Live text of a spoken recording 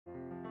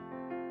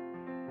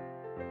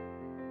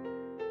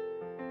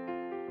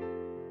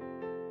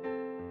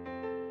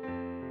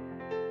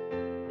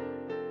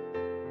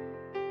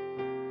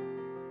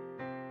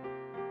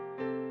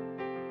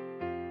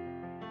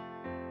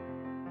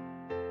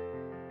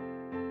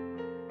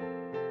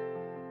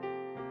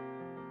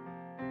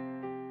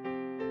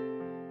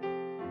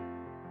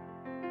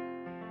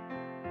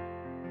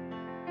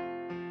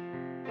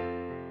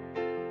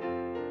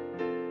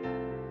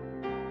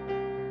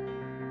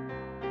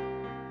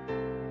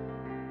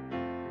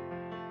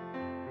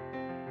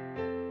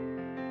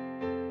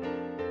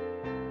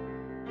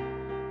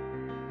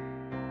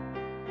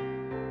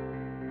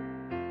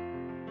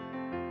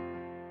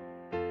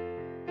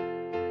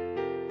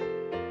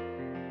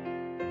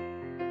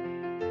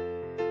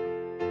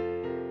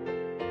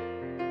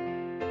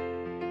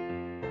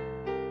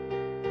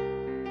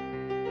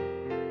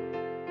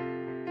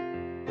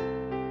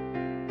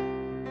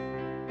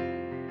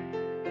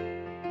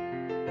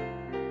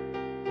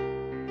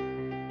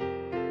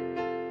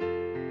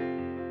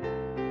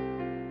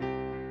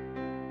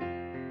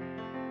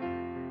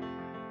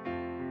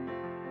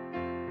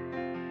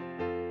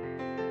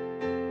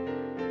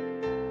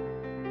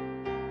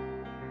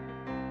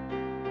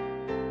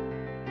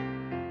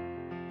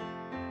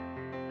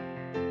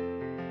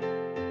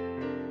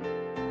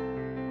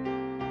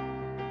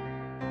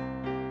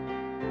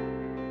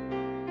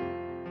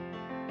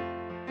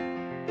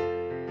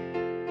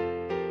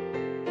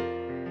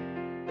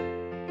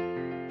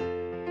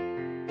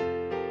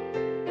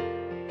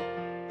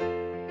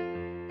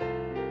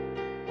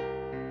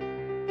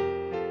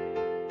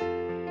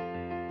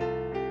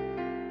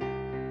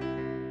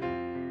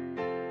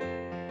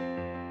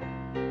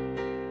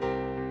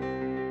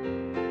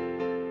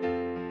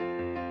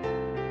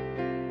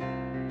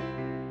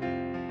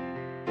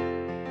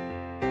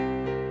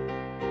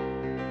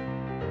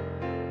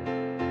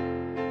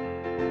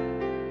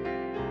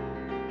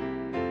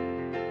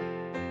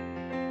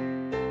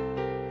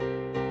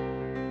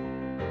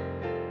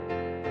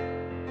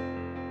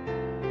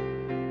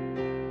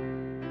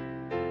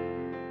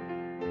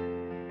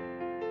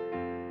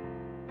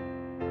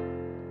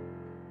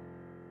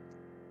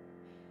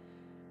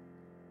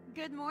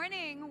Good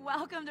morning.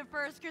 Welcome to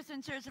First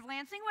Christian Church of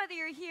Lansing. Whether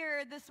you're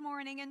here this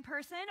morning in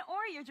person or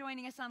you're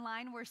joining us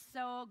online, we're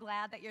so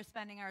glad that you're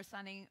spending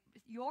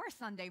your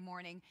Sunday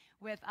morning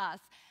with us.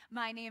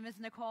 My name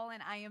is Nicole,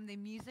 and I am the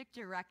music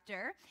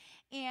director.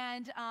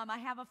 And I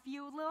have a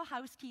few little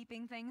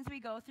housekeeping things we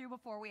go through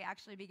before we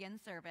actually begin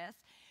service.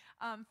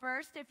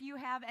 First, if you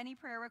have any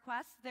prayer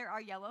requests, there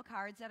are yellow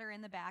cards that are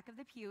in the back of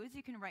the pews.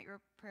 You can write your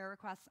prayer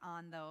requests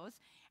on those.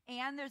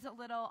 And there's a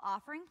little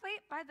offering plate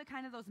by the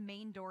kind of those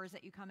main doors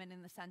that you come in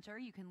the center.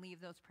 You can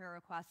leave those prayer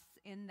requests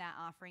in that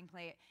offering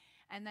plate,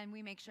 and then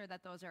we make sure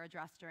that those are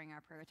addressed during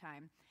our prayer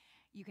time.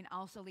 You can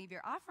also leave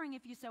your offering,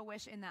 if you so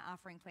wish, in that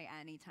offering plate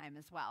at any time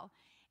as well.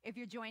 If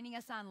you're joining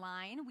us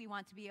online, we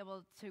want to be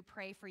able to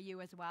pray for you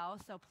as well,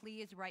 so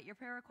please write your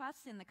prayer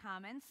requests in the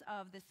comments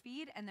of this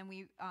feed, and then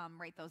we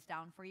write those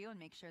down for you and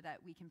make sure that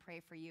we can pray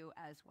for you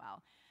as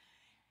well.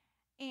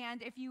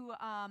 And if you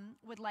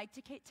would like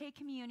to take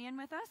communion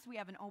with us, we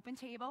have an open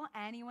table.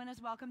 Anyone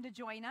is welcome to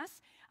join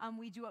us.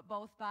 We do it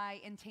both by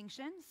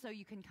intinction, so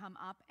you can come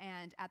up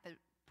and at the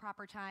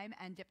proper time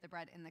and dip the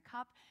bread in the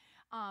cup.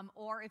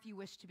 Or if you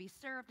wish to be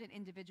served an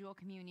individual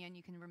communion,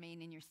 you can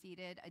remain in your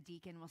seated. A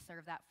deacon will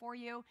serve that for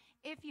you.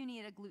 If you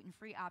need a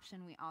gluten-free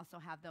option, we also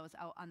have those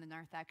out on the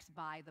narthex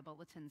by the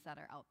bulletins that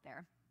are out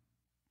there.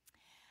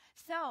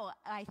 So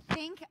I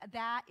think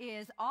that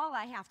is all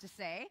I have to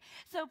say.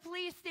 So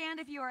please stand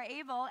if you are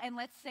able, and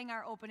let's sing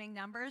our opening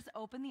numbers,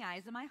 Open the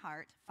Eyes of My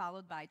Heart,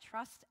 followed by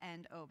Trust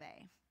and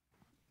Obey.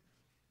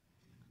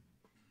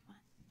 1,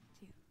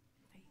 2,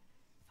 3,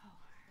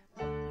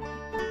 4.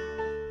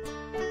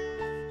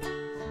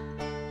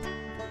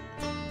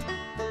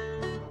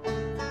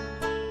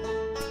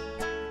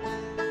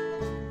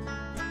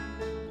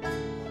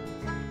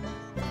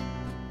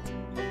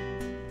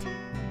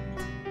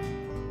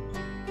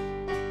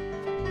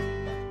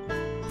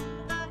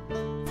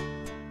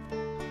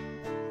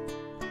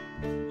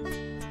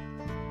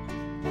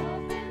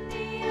 Open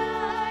the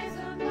eyes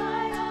of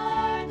my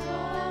heart,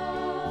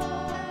 Lord.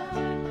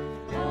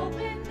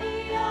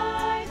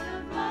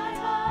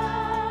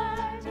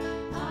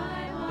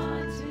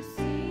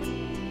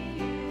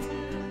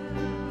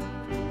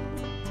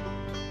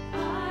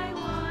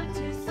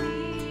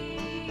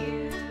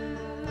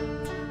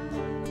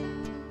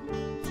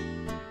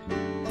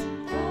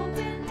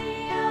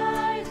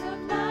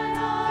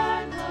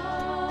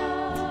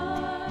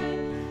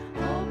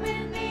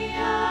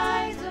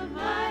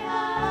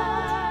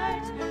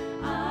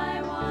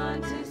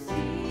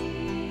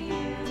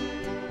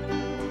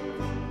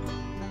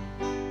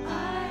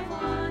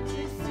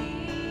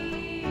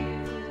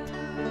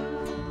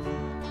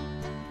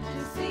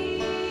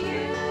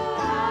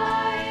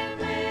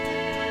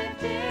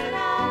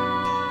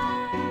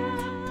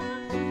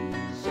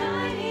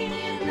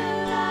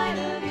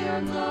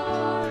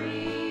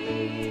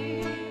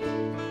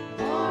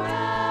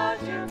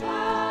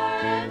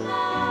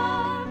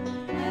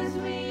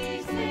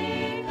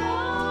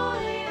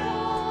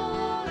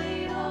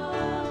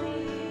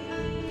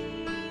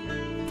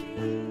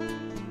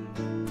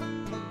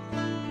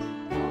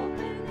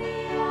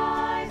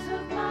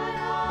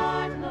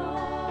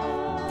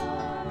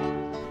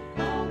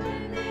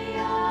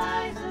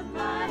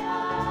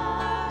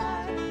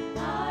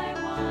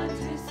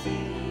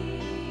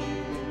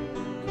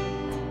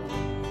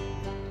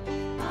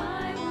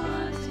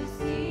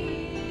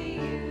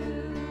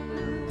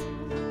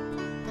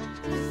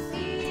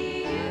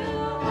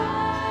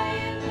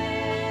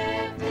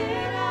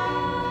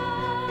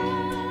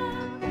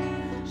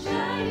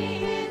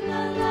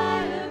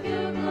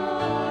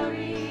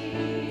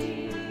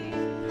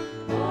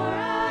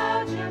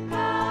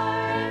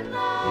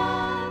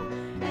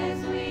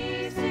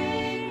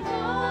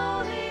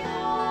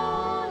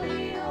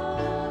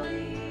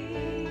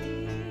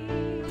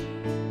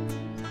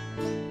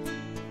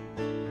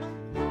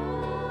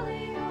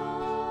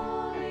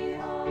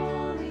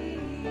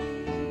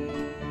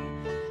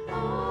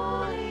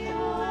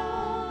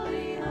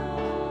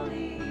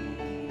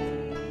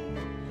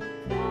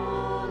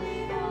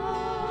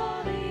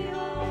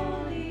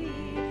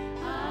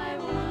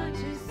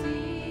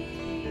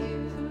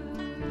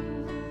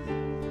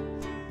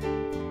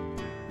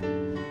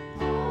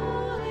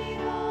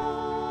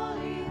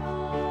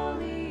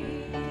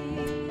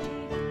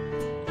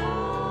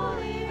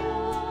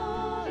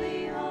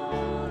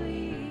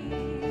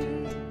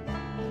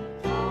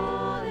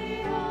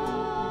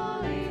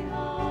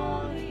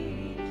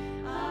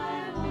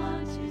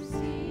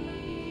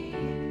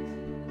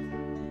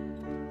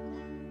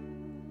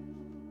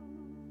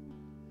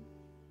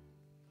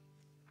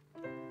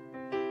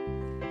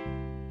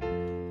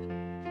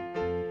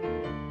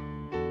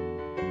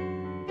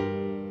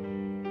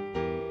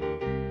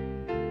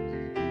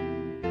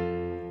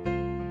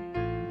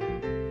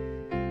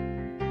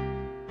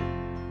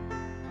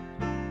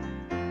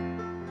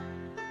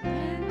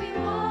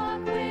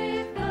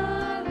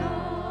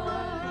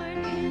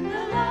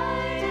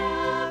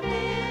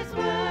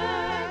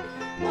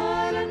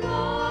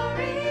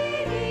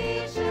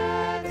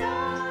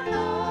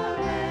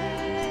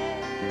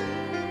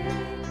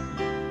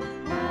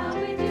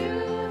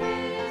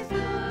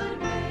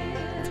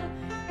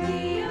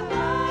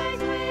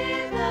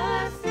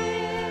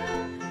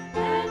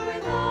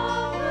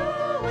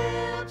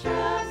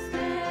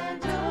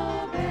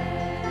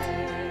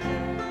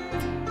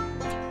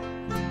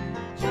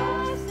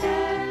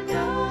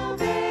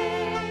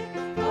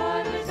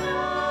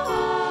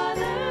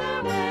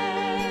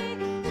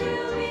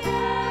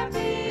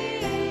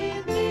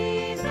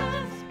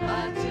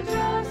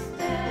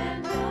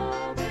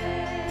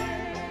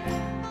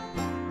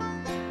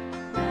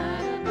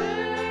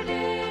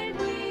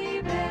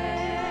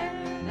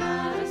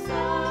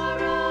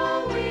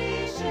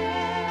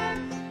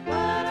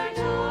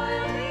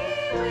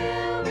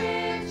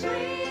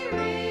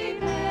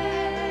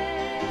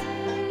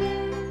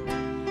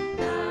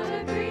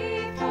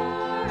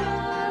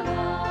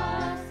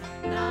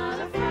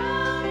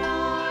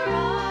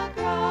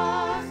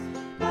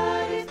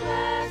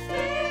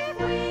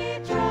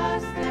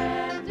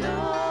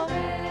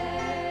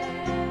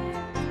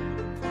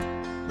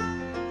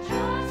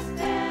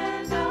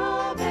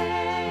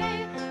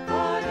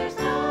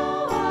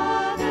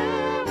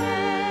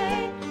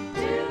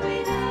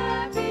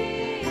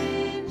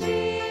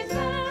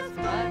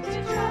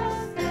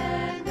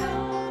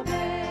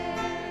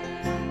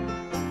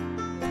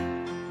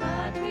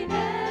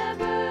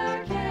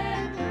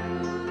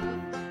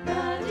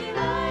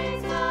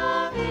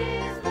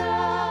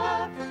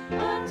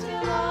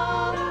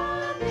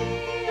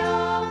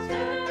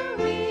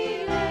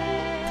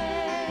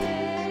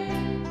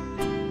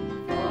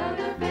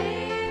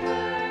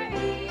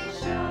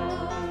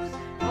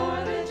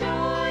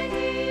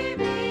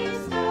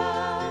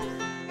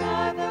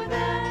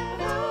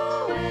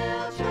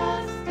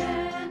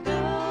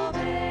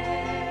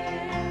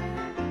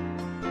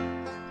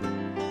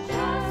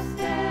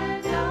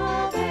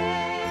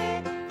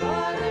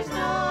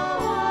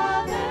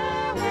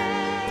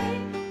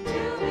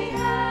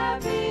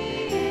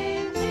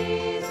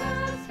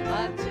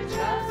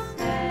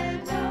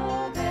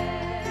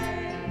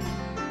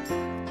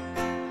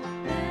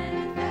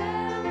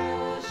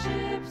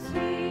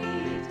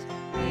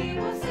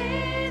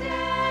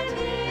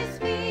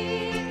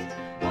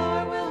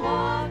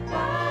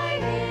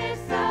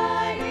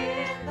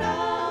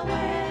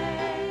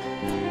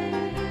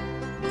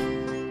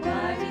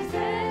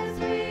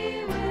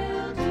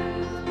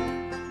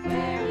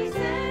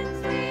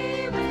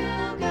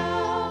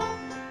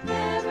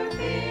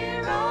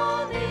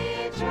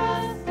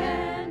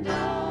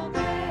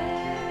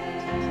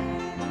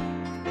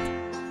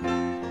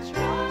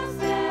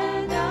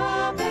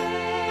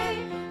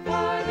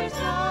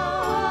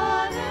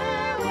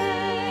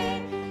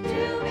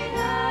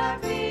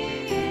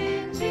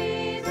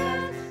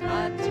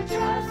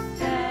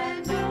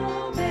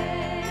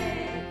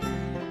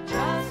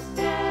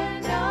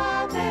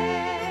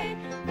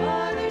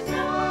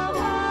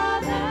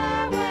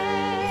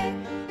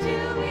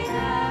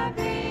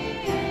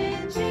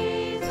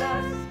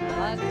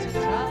 but to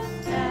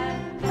trust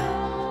and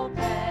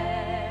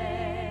obey.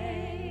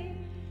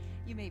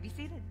 You may be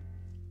seated.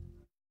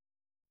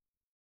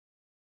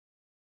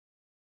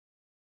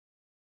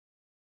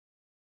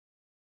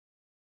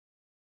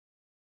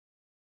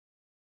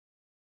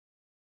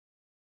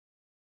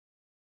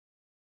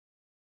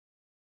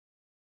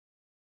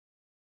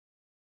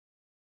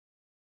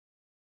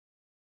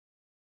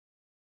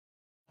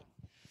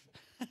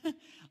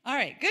 All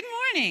right, good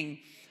morning.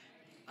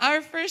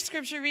 Our first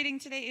scripture reading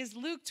today is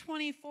Luke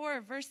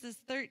 24, verses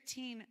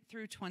 13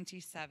 through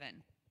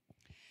 27.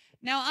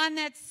 Now, on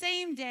that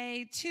same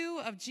day,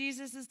 2 of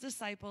Jesus'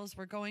 disciples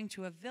were going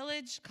to a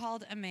village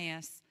called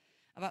Emmaus,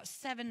 about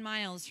 7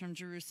 miles from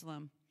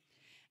Jerusalem,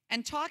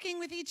 and talking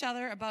with each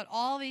other about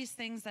all these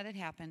things that had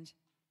happened.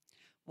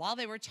 While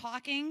they were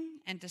talking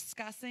and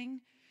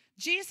discussing,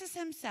 Jesus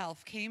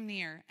himself came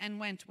near and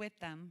went with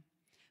them,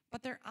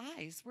 but their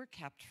eyes were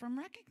kept from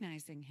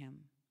recognizing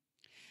him.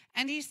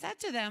 And he said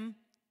to them,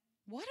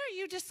 "What are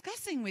you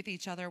discussing with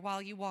each other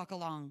while you walk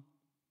along?"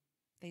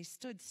 They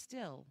stood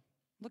still,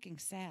 looking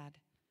sad.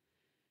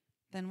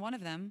 Then one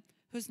of them,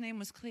 whose name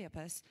was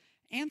Cleopas,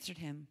 answered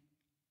him,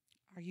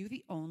 "Are you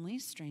the only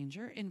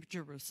stranger in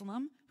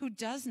Jerusalem who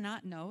does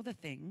not know the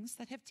things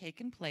that have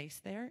taken place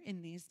there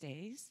in these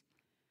days?"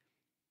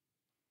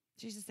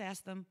 Jesus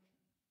asked them,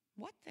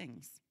 "What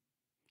things?"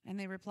 And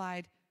they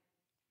replied,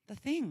 "The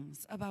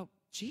things about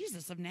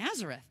Jesus of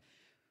Nazareth,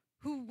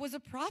 who was a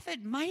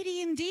prophet,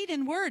 mighty in deed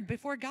and word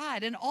before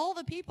God and all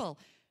the people.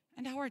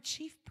 And our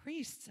chief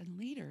priests and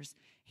leaders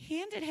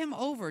handed him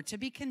over to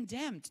be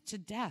condemned to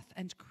death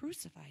and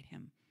crucified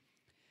him.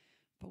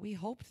 But we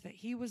hoped that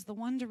he was the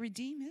one to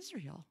redeem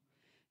Israel.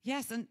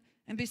 Yes, and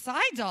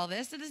besides all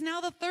this, it is now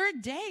the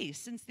 3rd day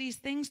since these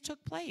things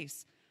took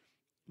place.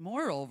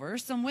 Moreover,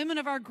 some women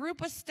of our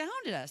group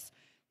astounded us.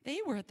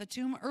 They were at the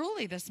tomb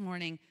early this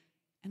morning,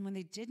 and when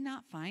they did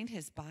not find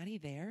his body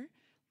there,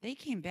 they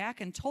came back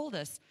and told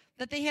us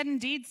that they had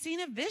indeed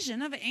seen a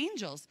vision of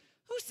angels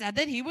who said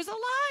that he was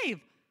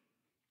alive.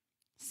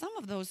 Some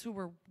of those who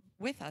were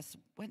with us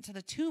went to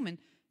the tomb and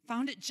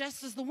found it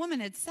just as the woman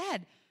had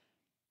said,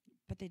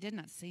 but they did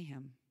not see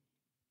him."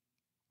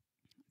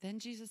 Then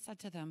Jesus said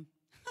to them,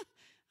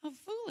 "How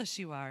foolish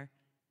you are,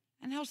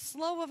 and how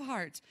slow of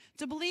heart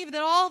to believe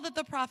that all that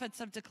the prophets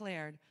have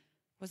declared.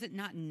 Was it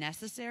not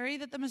necessary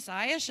that the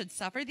Messiah should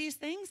suffer these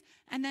things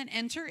and then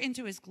enter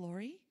into his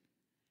glory?"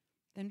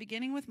 Then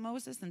beginning with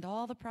Moses and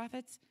all the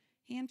prophets,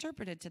 he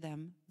interpreted to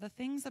them the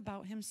things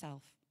about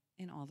himself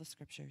in all the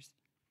scriptures.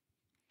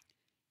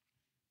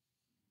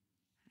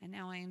 And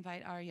now I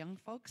invite our young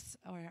folks,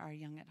 or our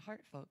young at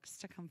heart folks,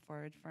 to come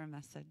forward for a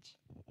message.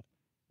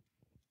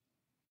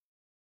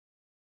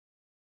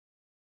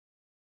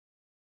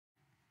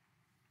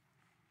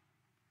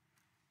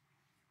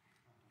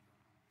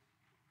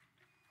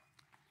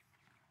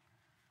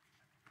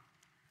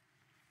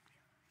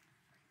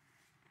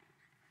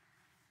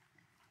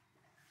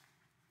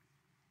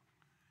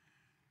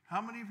 How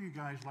many of you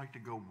guys like to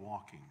go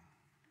walking?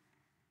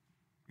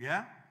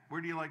 Yeah? Where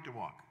do you like to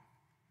walk?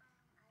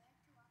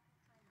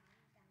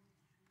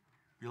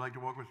 You like to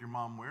walk with your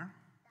mom where?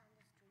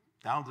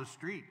 Down the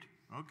street.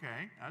 Down the street.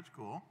 Okay, that's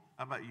cool.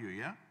 How about you,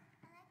 yeah? I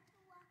like to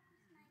walk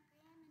with my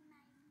grandma and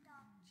my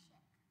dog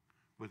Chip.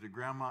 With the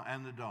grandma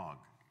and the dog.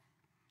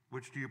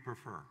 Which do you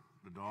prefer,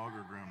 the dog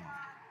or grandma?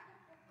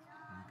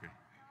 Okay.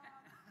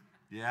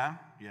 Yeah?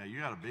 Yeah, you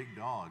got a big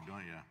dog,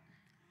 don't you?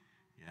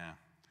 Yeah.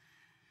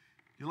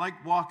 You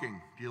like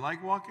walking? Do you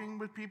like walking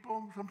with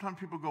people? Sometimes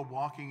people go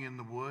walking in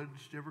the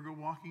woods. Do you ever go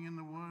walking in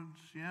the woods?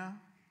 Yeah?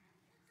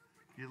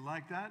 You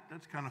like that?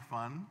 That's kind of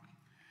fun.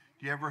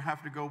 Do you ever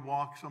have to go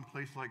walk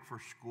someplace like for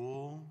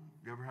school?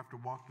 Do you ever have to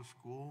walk to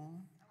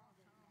school?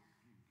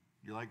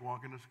 You like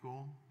walking to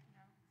school?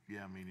 No.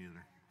 Yeah, me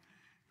neither.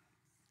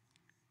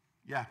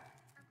 Yeah.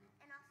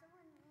 And also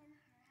when me and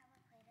her have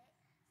a play date,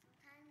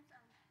 sometimes we pretend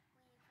that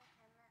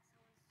someone's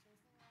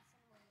chasing us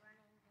and we're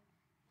running through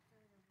the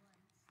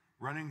woods.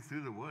 Running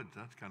through the woods,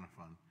 that's kind of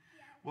fun.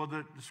 Yeah. Well,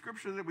 the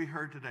scripture that we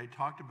heard today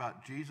talked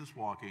about Jesus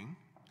walking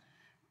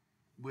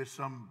with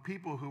some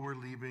people who were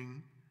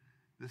leaving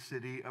the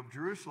city of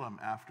Jerusalem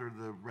after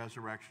the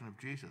resurrection of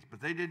Jesus. But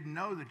they didn't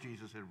know that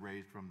Jesus had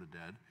raised from the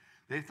dead.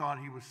 They thought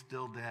he was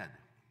still dead.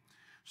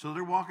 So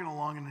they're walking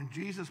along, and then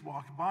Jesus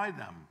walked by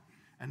them,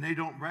 and they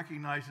don't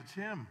recognize it's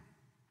him.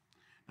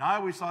 Now, I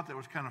always thought that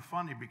was kind of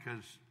funny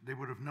because they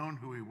would have known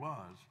who he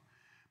was,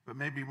 but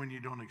maybe when you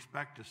don't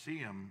expect to see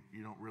him,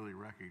 you don't really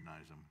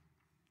recognize him.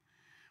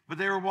 But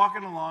they were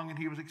walking along, and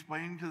he was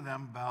explaining to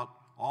them about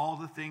all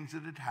the things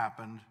that had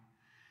happened,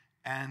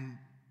 and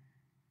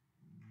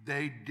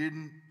they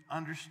didn't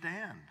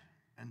understand.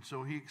 And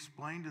so he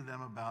explained to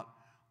them about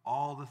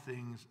all the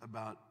things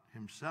about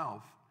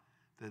himself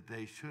that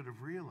they should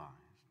have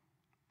realized.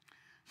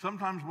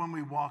 Sometimes when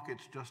we walk,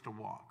 it's just a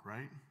walk,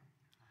 right?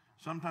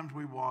 Sometimes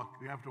we walk,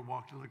 you have to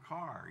walk to the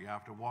car. You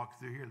have to walk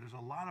through here. There's a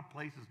lot of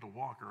places to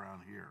walk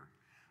around here.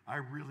 I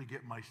really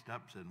get my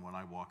steps in when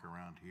I walk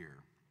around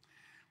here.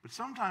 But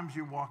sometimes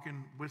you're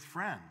walking with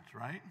friends,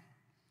 right?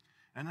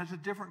 And that's a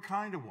different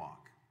kind of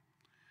walk.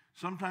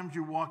 Sometimes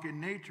you walk in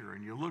nature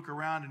and you look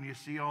around and you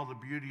see all the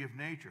beauty of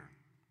nature.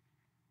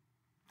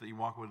 That you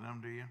walk with them,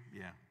 do you?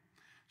 Yeah.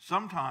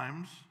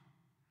 Sometimes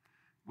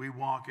we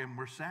walk and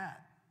we're sad.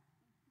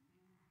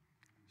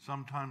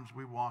 Sometimes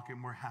we walk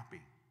and we're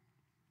happy.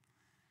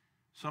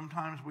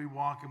 Sometimes we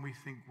walk and we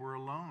think we're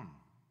alone.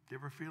 Do you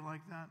ever feel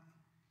like that?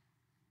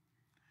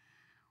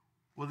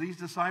 Well, these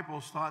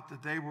disciples thought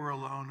that they were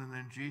alone, and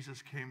then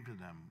Jesus came to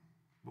them.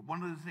 But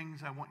one of the things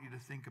I want you to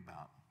think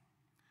about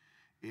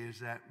is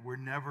that we're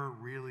never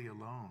really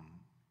alone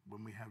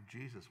when we have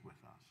Jesus with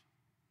us.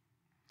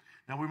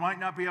 Now, we might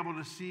not be able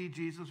to see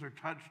Jesus or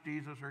touch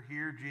Jesus or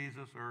hear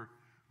Jesus or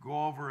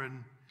go over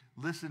and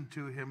listen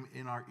to him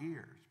in our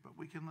ears, but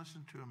we can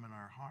listen to him in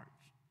our hearts.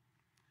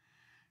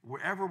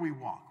 Wherever we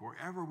walk,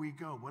 wherever we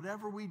go,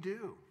 whatever we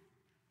do,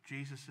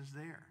 Jesus is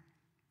there.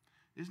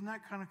 Isn't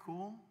that kind of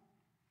cool?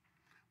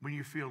 When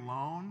you feel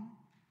alone,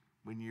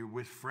 when you're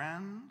with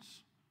friends,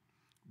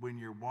 when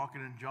you're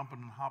walking and jumping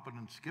and hopping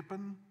and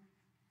skipping,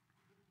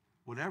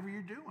 whatever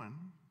you're doing,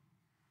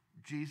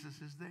 Jesus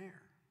is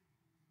there.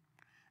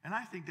 And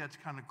I think that's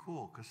kind of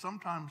cool, because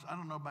sometimes, I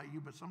don't know about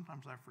you, but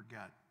sometimes I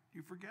forget.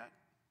 You forget?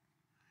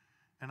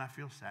 And I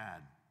feel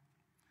sad.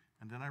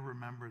 And then I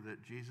remember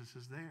that Jesus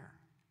is there.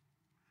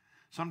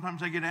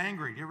 Sometimes I get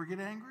angry. Do you ever get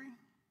angry?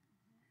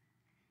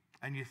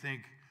 And you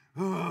think,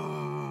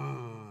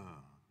 ugh.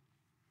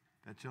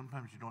 That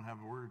sometimes you don't have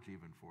words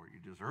even for it. You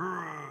just,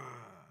 ugh.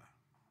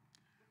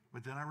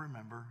 But then I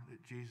remember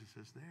that Jesus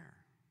is there.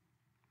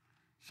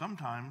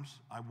 Sometimes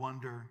I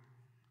wonder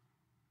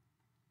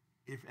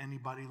if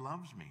anybody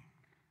loves me.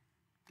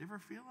 Do you ever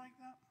feel like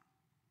that?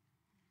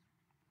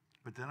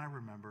 But then I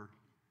remember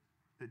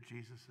that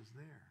Jesus is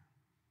there.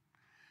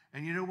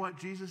 And you know what?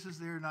 Jesus is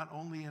there not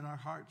only in our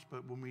hearts,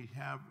 but when we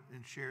have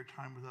and share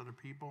time with other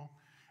people.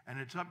 And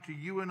it's up to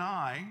you and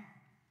I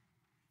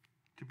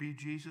to be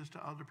Jesus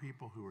to other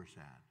people who are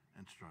sad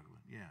and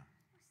struggling. Yeah.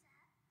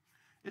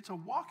 It's a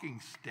walking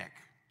stick.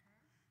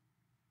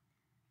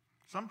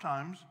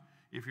 Sometimes,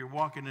 if you're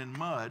walking in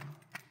mud,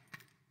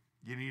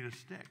 you need a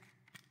stick.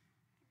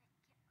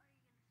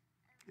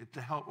 It's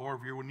to help, or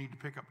if you need to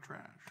pick up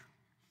trash.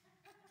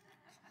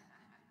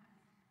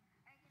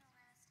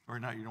 Or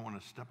not, you don't want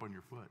to step on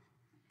your foot.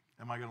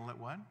 Am I going to let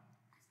what?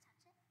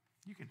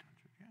 You can touch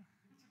it, yeah.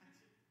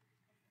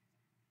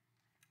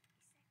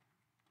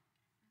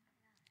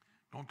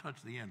 Don't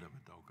touch the end of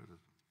it, though, because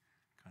it's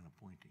kind of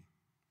pointy.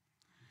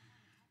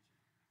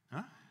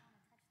 Huh?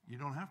 You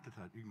don't have to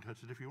touch. You can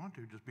touch it if you want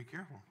to. Just be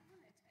careful.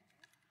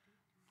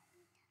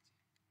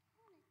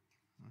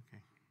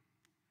 Okay.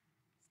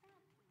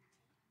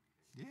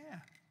 Yeah.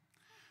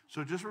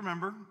 So just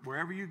remember,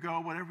 wherever you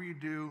go, whatever you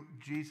do,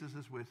 Jesus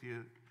is with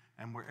you.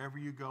 And wherever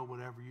you go,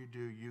 whatever you do,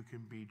 you can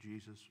be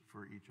Jesus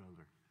for each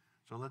other.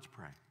 So let's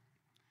pray.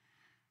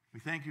 We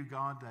thank you,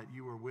 God, that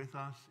you are with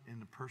us in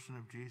the person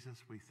of Jesus.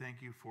 We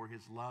thank you for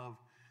his love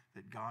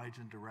that guides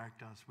and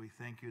directs us. We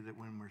thank you that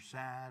when we're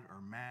sad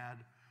or mad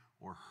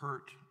or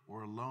hurt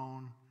or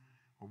alone,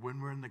 or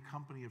when we're in the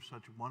company of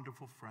such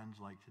wonderful friends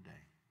like today,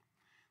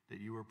 that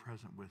you are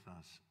present with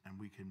us and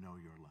we can know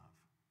your love.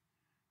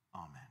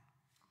 Amen.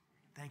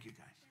 Thank you,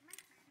 guys.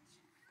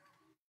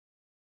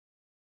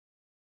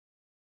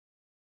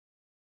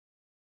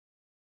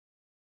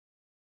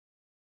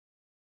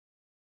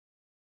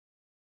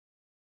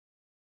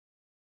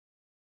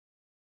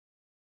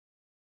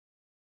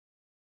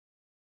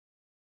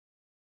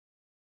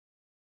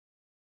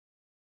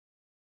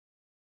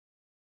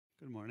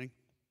 Good morning.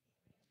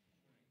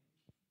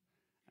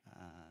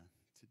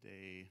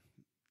 Today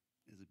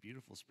is a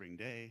beautiful spring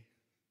day.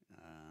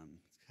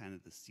 It's kind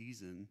of the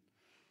season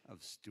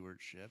of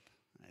stewardship,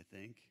 I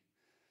think.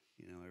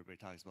 You know, everybody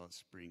talks about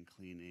spring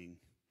cleaning.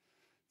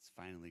 It's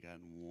finally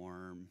gotten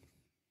warm.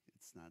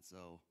 It's not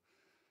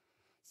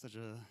such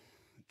a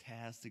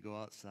task to go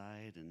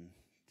outside and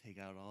take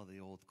out all the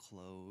old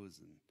clothes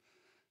and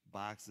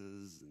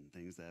boxes and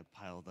things that have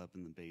piled up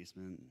in the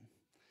basement.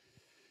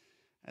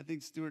 I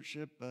think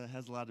stewardship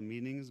has a lot of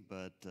meanings,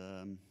 but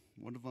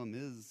one of them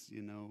is,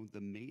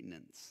 the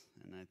maintenance.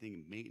 And I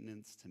think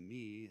maintenance to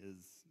me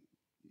is,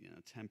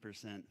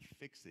 10%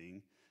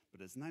 fixing,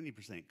 but it's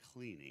 90%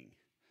 cleaning.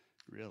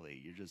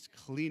 Really, you're just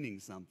cleaning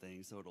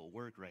something so it'll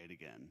work right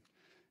again.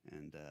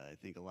 And I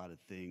think a lot of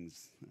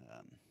things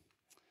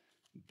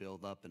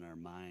build up in our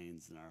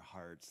minds and our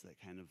hearts that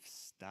kind of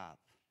stop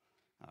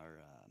our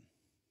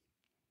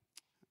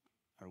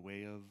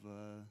way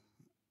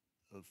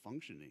of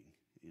functioning.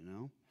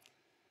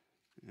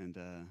 And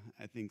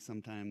I think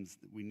sometimes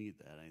we need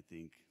that. I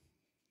think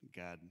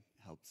God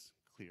helps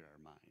clear our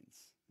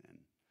minds and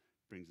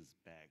brings us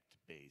back to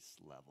base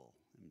level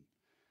and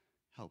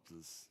helps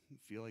us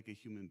feel like a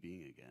human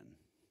being again.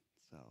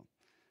 So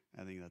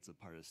I think that's a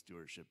part of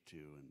stewardship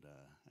too, and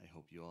I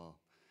hope you all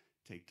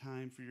take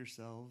time for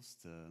yourselves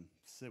to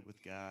sit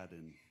with God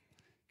and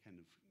kind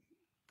of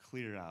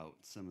clear out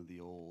some of the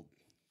old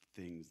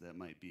things that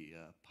might be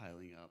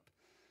piling up.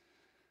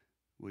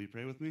 Will you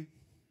pray with me?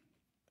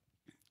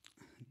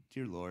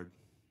 Dear Lord,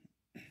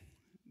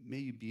 may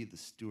you be the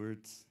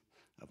stewards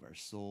of our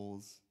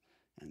souls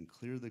and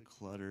clear the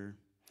clutter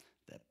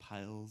that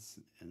piles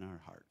in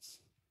our hearts.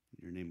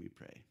 In your name we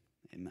pray.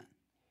 Amen.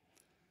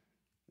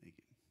 Thank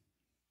you.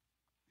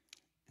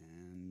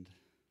 And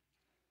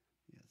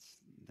yes,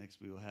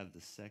 next we will have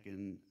the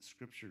second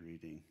scripture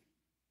reading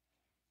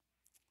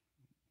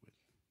with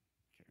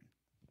Karen.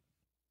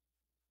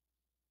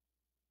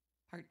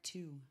 Part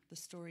 2, the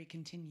story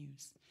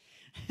continues.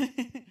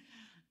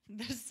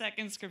 The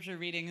second scripture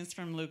reading is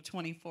from Luke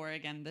 24,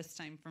 again, this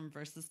time from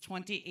verses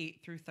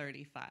 28 through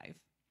 35.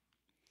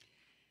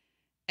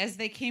 As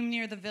they came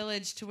near the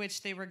village to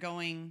which they were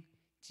going,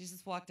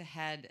 Jesus walked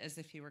ahead as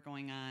if he were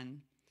going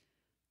on.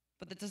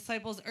 But the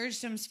disciples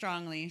urged him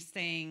strongly,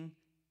 saying,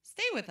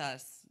 "Stay with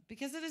us,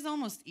 because it is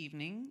almost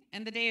evening,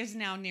 and the day is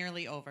now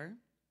nearly over."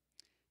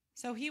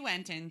 So he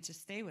went in to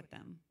stay with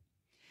them.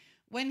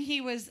 When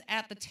he was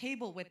at the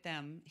table with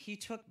them, he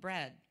took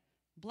bread,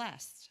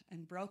 blessed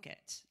and broke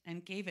it,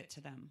 and gave it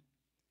to them.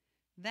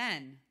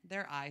 Then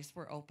their eyes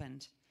were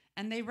opened,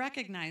 and they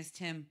recognized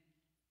him,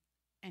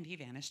 and he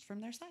vanished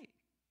from their sight.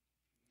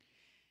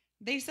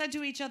 They said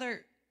to each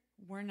other,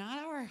 "Were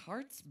not our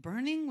hearts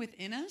burning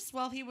within us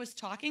while he was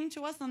talking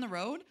to us on the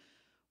road,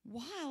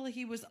 while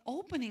he was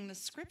opening the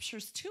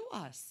scriptures to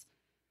us?"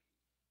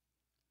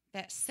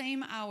 That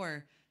same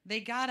hour, they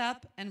got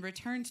up and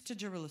returned to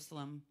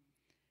Jerusalem.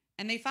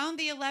 And they found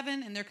the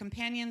 11 and their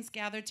companions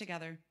gathered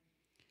together.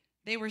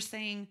 They were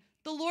saying,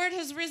 "The Lord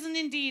has risen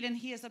indeed, and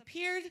he has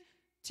appeared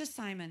to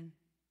Simon."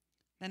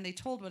 Then they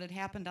told what had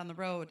happened on the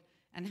road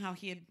and how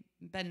he had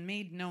been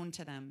made known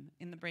to them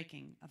in the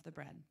breaking of the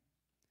bread.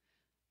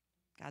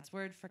 God's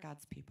word for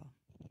God's people.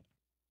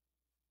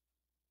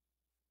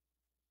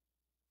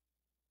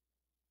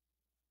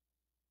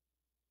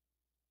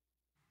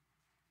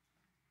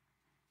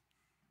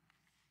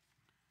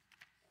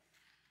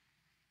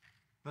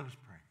 Let us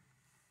pray.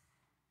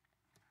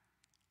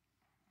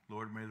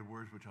 Lord, may the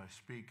words which I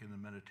speak and the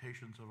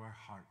meditations of our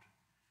heart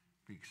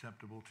be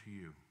acceptable to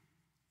you,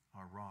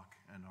 our rock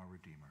and our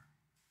redeemer.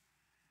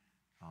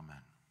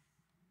 Amen.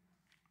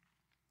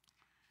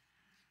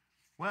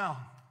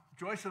 Well,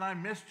 Joyce and I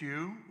missed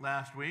you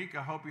last week.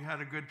 I hope you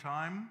had a good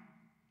time.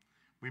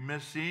 We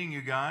missed seeing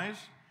you guys.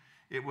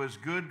 It was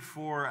good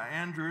for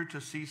Andrew to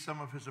see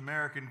some of his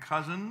American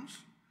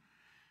cousins.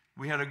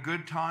 We had a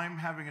good time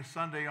having a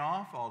Sunday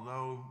off,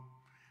 although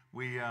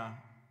we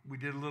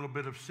did a little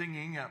bit of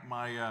singing at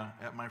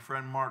my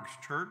friend Mark's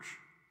church.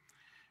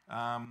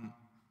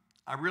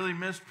 I really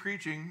miss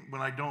preaching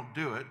when I don't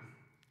do it,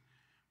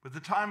 but the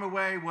time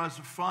away was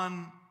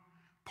fun,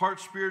 part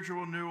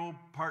spiritual renewal,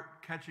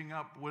 part catching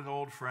up with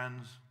old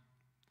friends.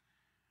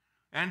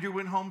 Andrew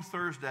went home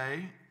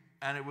Thursday,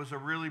 and it was a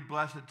really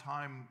blessed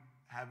time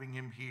having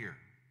him here.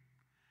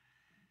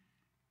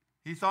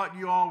 He thought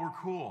you all were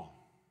cool,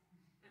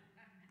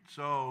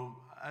 so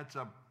that's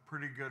a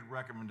pretty good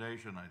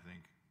recommendation, I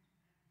think.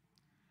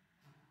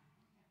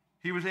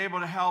 He was able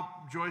to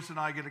help Joyce and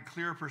I get a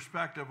clear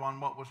perspective on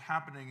what was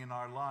happening in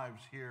our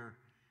lives here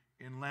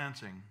in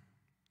Lansing.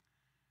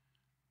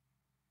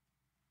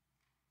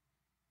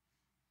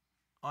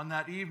 On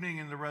that evening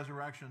in the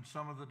resurrection,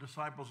 some of the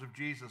disciples of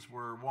Jesus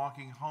were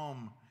walking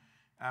home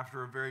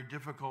after a very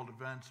difficult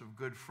events of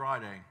Good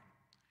Friday,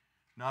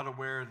 not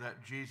aware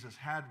that Jesus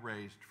had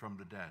raised from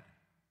the dead.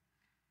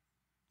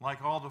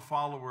 Like all the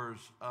followers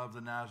of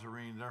the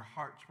Nazarene, their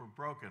hearts were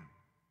broken.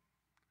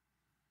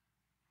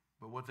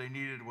 But what they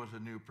needed was a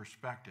new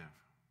perspective.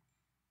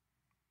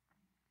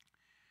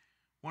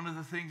 One of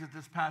the things that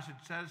this passage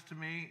says to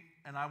me,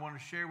 and I want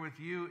to share with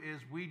you, is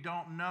we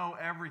don't know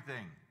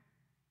everything.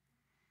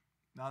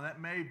 Now, that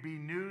may be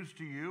news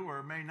to you or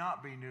it may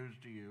not be news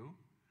to you,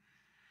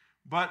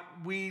 but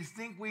we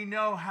think we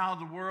know how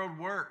the world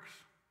works,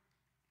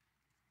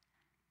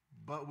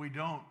 but we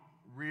don't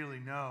really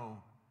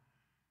know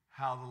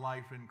how the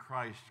life in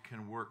Christ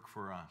can work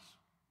for us.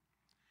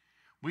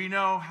 We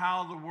know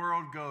how the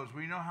world goes.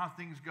 We know how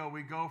things go.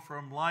 We go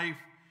from life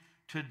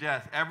to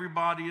death.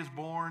 Everybody is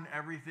born.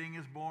 Everything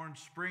is born.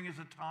 Spring is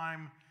a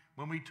time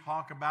when we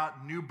talk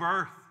about new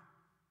birth,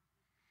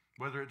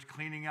 whether it's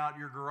cleaning out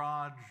your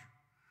garage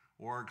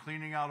or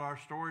cleaning out our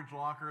storage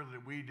locker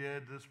that we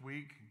did this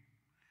week,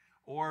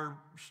 or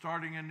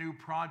starting a new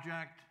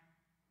project,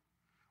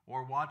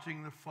 or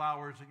watching the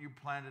flowers that you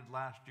planted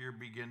last year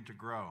begin to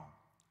grow.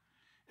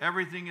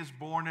 Everything is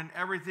born and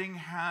everything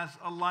has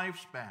a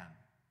lifespan.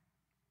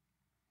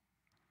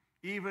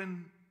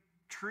 Even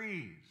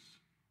trees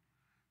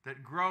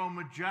that grow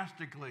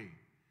majestically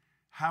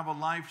have a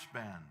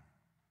lifespan,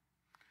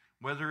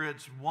 whether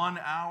it's 1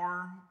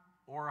 hour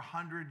or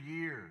 100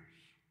 years.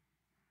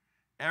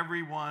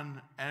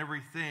 Everyone,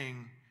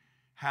 everything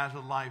has a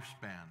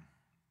lifespan.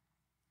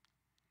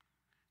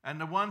 And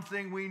the one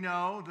thing we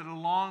know that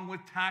along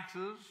with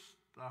taxes,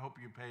 I hope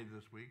you paid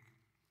this week,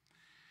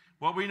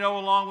 what we know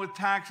along with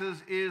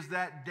taxes is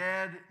that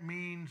dead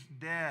means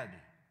dead,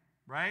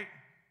 right?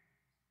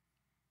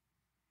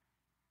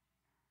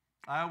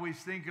 I always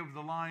think of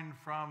the line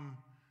from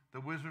The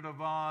Wizard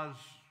of Oz.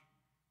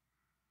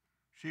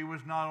 She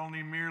was not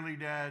only merely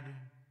dead,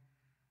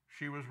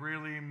 she was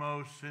really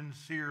most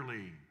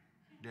sincerely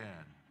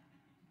dead.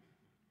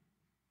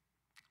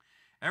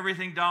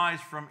 Everything dies,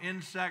 from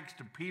insects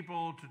to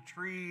people to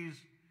trees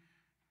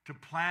to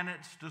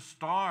planets to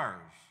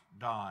stars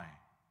die.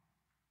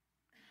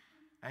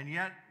 And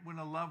yet, when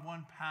a loved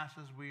one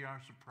passes, we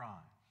are surprised.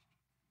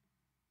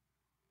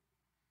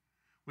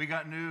 We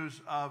got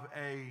news of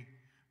a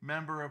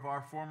member of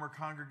our former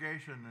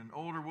congregation, an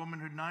older woman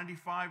who's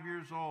 95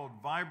 years old,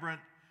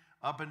 vibrant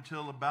up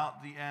until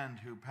about the end,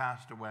 who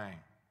passed away.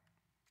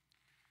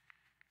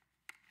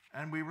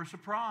 And we were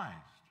surprised.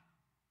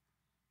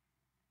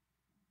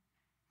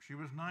 She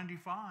was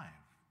 95.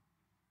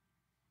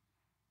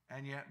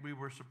 And yet we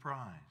were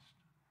surprised.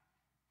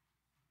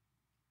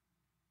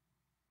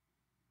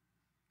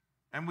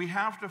 And we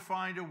have to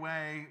find a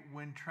way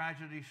when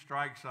tragedy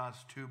strikes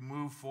us to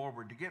move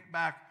forward, to get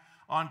back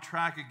on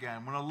track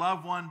again. When a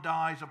loved one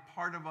dies, a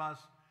part of us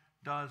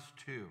does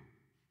too.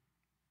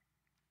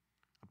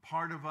 A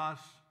part of us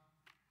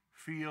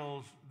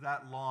feels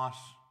that loss.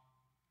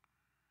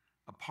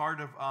 A part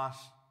of us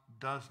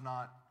does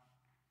not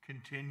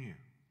continue.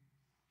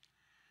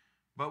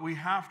 But we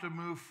have to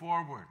move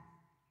forward.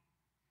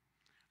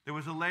 There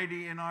was a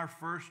lady in our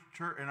first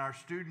church, in our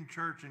student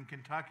church in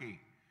Kentucky,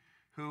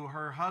 who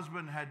her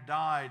husband had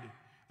died,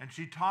 and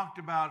she talked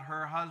about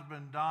her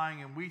husband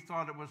dying, and we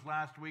thought it was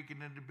last week,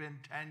 and it had been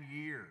 10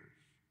 years.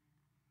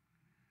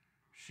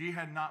 She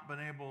had not been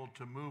able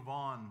to move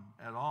on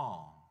at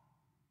all.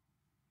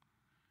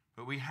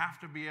 But we have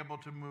to be able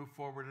to move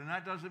forward, and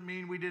that doesn't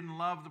mean we didn't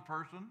love the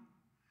person.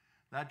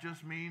 That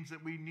just means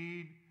that we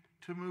need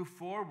to move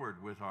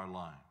forward with our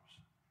lives.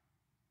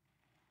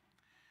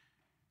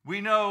 We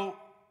know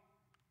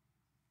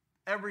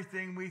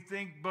everything we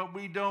think, but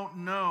we don't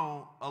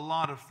know a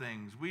lot of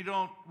things. We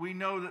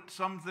know that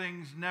some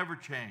things never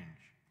change.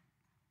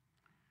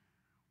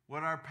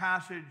 What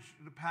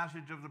the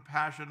passage of the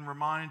Passion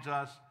reminds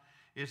us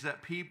is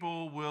that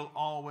people will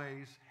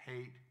always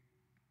hate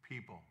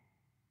people.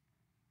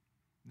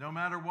 No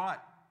matter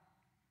what.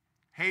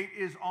 Hate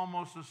is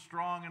almost as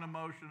strong an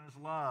emotion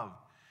as love.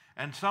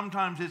 And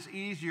sometimes it's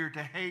easier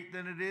to hate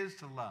than it is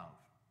to love.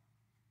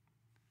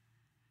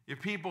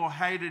 If people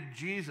hated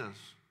Jesus,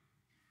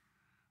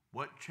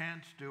 what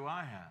chance do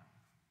I have?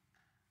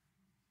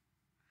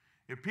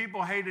 If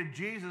people hated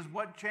Jesus,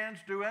 what chance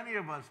do any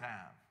of us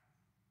have?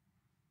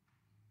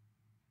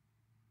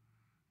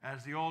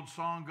 As the old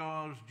song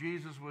goes,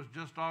 Jesus was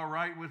just all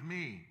right with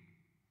me.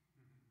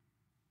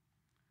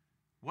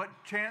 What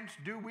chance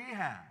do we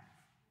have?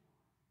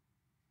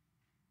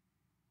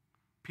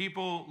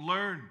 People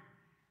learn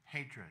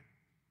hatred.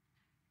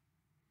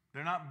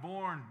 They're not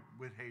born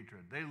with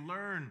hatred. They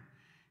learn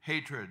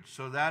hatred,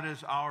 so that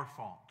is our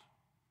fault.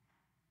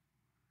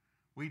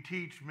 We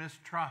teach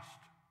mistrust.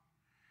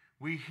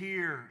 We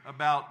hear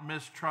about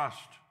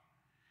mistrust.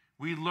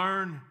 We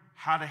learn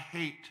how to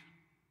hate.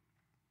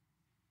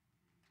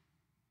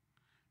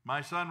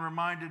 My son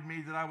reminded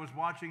me that I was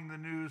watching the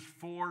news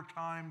 4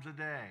 times a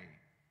day.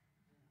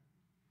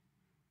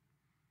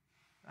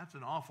 That's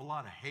an awful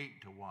lot of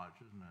hate to watch,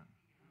 isn't it?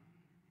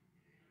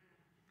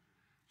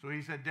 So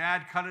he said,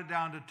 Dad, cut it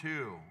down to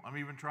 2. I'm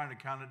even trying to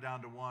count it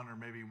down to 1 or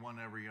maybe 1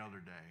 every other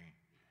day.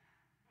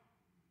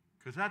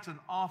 Because that's an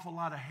awful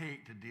lot of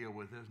hate to deal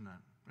with, isn't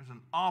it? There's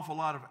an awful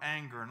lot of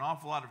anger, an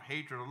awful lot of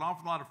hatred, an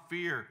awful lot of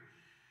fear.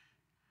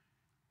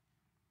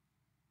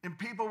 And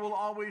people will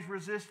always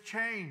resist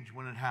change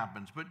when it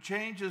happens. But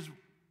change is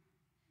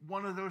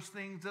one of those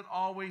things that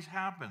always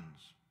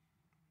happens.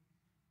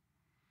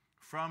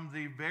 From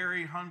the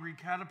very hungry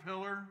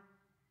caterpillar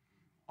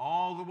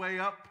all the way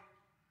up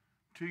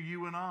to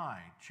you and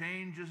I.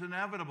 Change is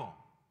inevitable.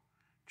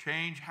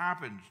 Change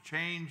happens.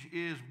 Change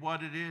is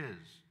what it is.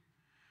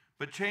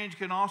 But change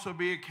can also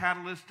be a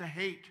catalyst to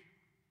hate.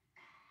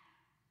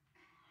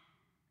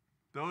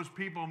 Those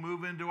people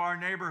move into our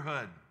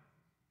neighborhood.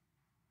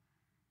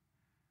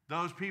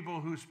 Those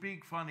people who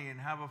speak funny and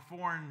have a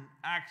foreign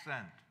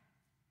accent.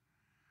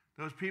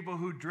 Those people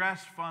who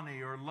dress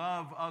funny or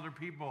love other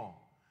people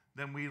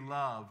than we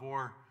love,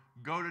 or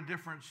go to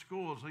different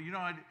schools. So, you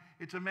know,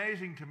 it's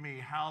amazing to me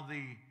how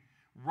the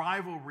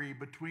rivalry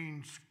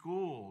between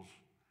schools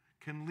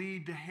can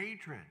lead to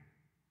hatred.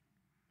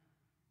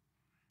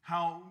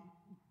 How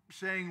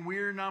saying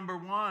we're number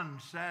 1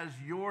 says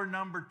you're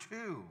number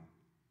 2.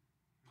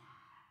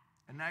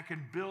 And that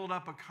can build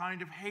up a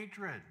kind of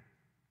hatred.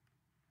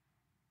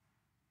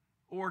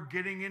 Or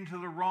getting into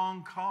the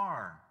wrong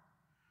car,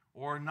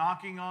 or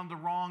knocking on the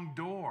wrong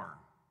door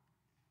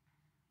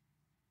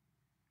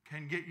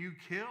can get you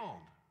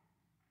killed.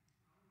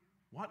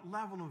 What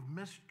level of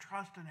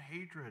mistrust and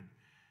hatred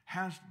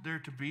has there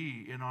to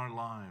be in our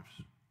lives?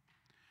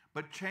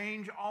 But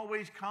change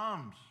always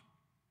comes.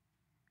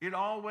 It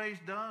always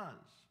does.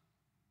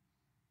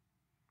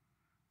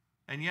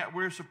 And yet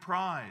we're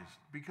surprised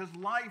because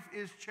life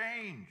is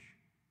change.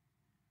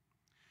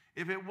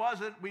 If it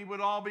wasn't, we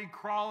would all be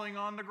crawling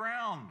on the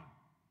ground.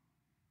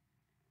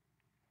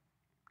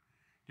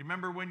 Do you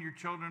remember when your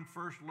children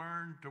first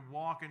learned to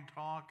walk and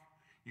talk?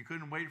 You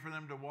couldn't wait for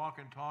them to walk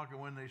and talk, and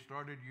when they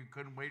started, you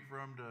couldn't wait for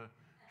them to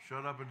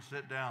shut up and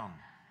sit down.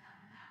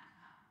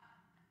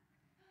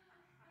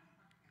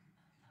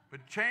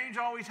 But change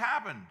always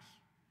happens.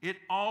 It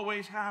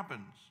always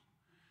happens.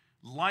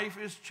 Life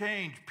is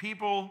change.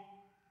 People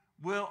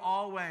will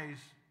always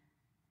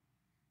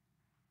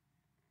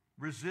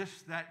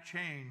resist that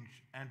change,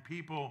 and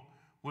people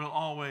will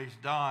always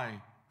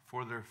die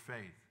for their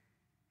faith.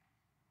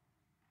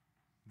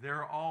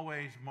 There are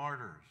always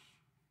martyrs.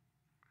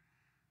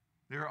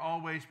 There are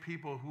always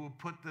people who will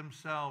put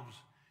themselves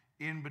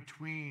in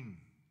between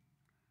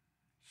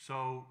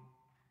so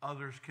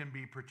others can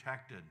be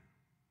protected.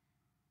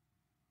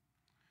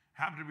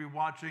 Happened to be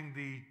watching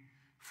the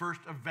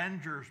first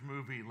Avengers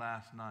movie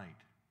last night.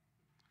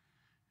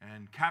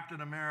 And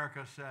Captain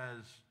America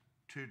says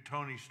to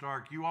Tony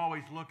Stark, "You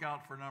always look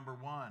out for number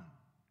one."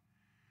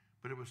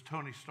 But it was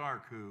Tony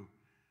Stark who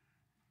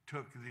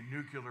took the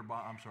nuclear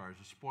bomb. I'm sorry,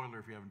 it's a spoiler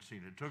if you haven't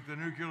seen it. Took the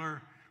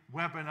nuclear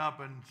weapon up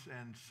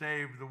and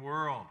saved the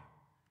world.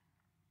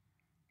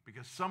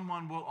 Because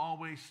someone will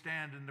always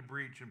stand in the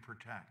breach and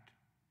protect.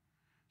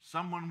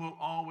 Someone will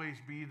always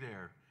be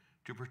there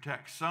to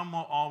protect. Some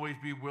will always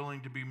be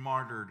willing to be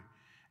martyred,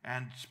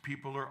 and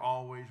people are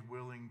always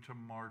willing to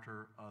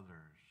martyr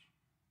others.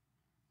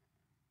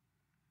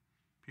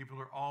 People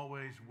are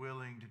always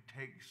willing to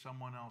take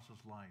someone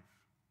else's life.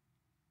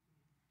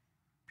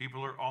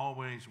 People are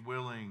always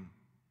willing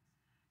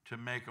to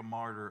make a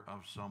martyr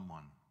of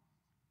someone.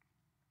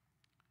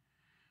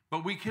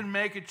 But we can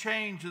make a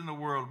change in the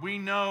world. We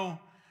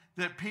know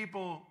that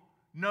people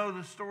know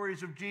the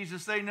stories of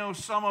Jesus. They know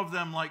some of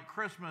them, like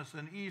Christmas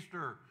and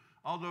Easter.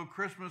 Although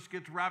Christmas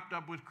gets wrapped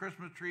up with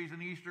Christmas trees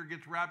and Easter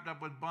gets wrapped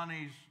up with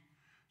bunnies,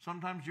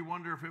 sometimes you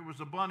wonder if it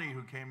was a bunny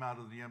who came out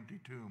of the empty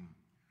tomb.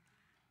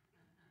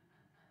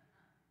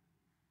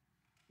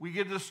 We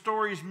get the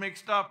stories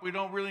mixed up. We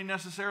don't really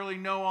necessarily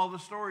know all the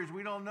stories.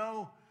 We don't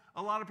know,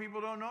 a lot of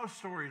people don't know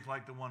stories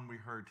like the one we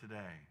heard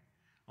today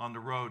on the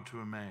road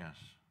to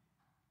Emmaus.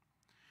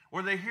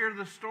 Or they hear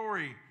the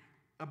story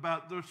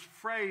about this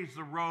phrase,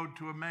 the road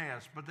to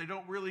Emmaus, but they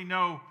don't really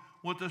know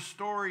what the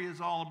story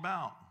is all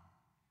about.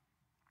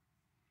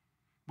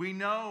 We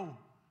know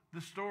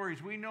the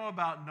stories. We know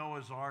about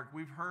Noah's Ark.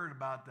 We've heard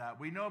about that.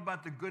 We know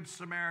about the Good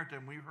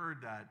Samaritan. We've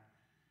heard that.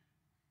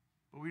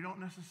 But we don't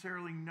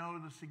necessarily know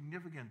the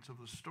significance of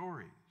the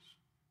stories.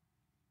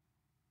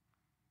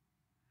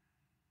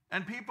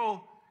 And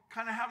people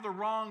kind of have the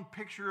wrong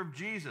picture of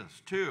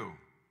Jesus, too.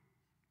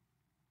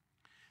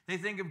 They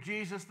think of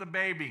Jesus the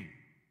baby.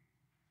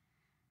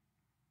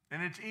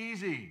 And it's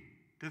easy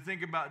to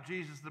think about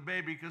Jesus the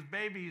baby because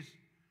babies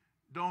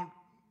don't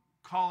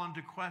call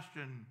into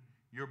question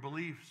your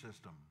belief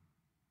system.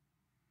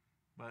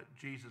 But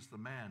Jesus the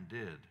man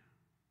did.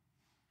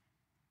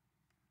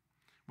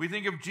 We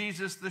think of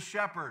Jesus the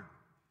shepherd.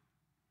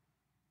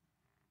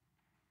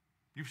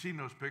 You've seen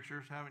those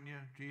pictures, haven't you?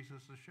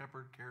 Jesus the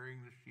shepherd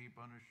carrying the sheep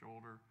on his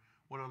shoulder.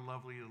 What a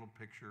lovely little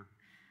picture.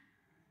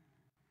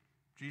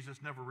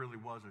 Jesus never really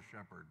was a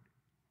shepherd,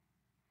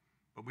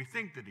 but we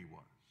think that he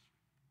was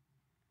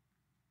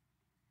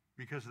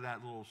because of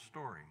that little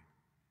story.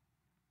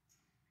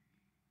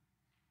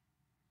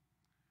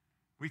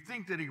 We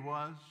think that he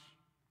was.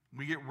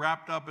 We get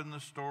wrapped up in the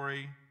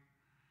story.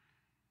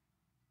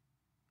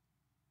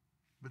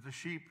 But the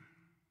sheep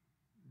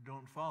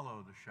don't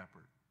follow the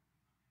shepherd.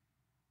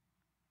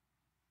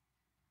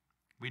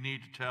 We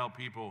need to tell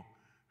people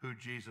who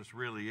Jesus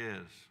really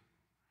is.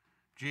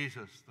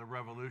 Jesus, the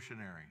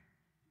revolutionary.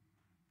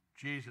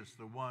 Jesus,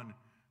 the one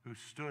who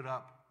stood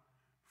up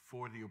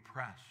for the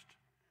oppressed.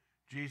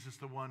 Jesus,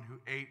 the one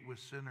who ate with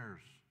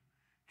sinners.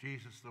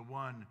 Jesus, the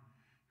one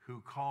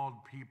who called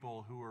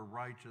people who were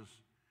righteous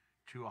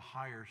to a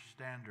higher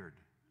standard.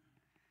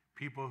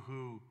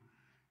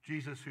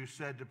 Jesus who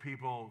said to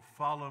people,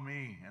 "Follow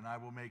me and I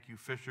will make you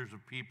fishers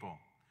of people."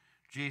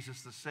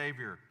 Jesus the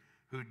Savior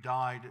who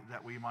died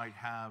that we might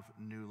have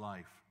new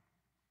life.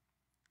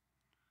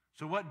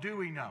 So what do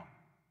we know?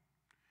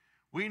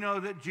 We know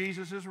that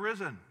Jesus is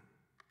risen.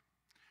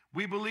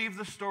 We believe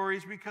the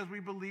stories because we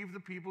believe the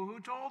people who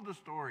told the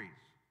stories.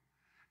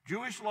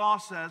 Jewish law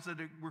says that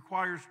it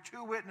requires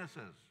 2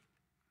 witnesses.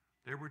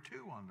 There were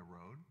 2 on the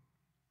road.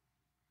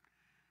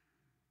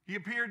 He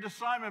appeared to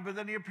Simon, but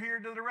then he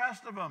appeared to the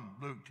rest of them,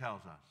 Luke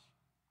tells us.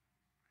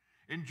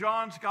 In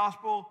John's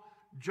gospel,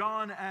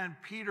 John and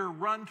Peter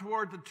run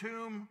toward the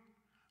tomb.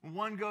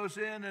 One goes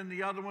in and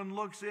the other one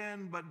looks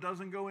in but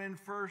doesn't go in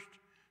first.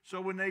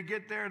 So when they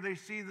get there, they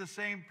see the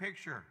same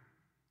picture.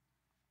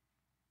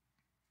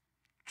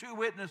 2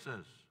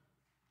 witnesses.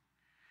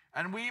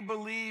 And we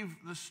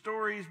believe the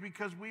stories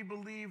because we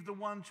believe the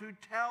ones who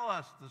tell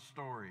us the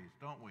stories,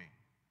 don't we?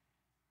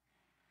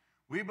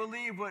 We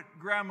believe what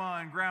Grandma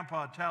and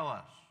Grandpa tell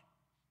us.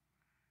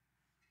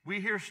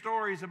 We hear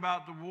stories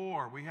about the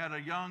war. We had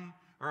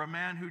a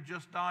man who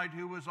just died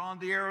who was on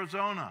the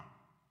Arizona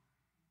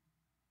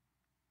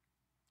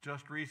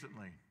just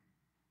recently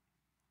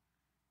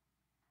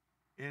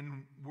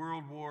in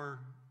World War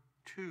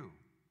II.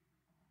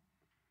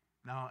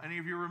 Now, any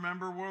of you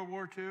remember World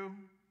War II?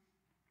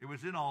 It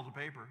was in all the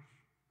papers.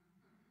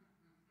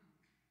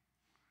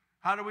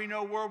 How do we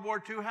know World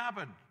War II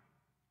happened?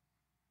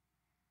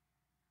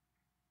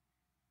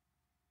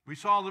 We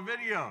saw the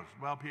videos.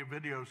 Well,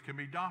 videos can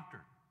be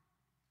doctored.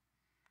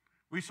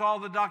 We saw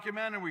the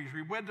documentaries.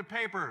 We read the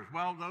papers.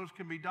 Well, those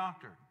can be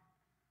doctored.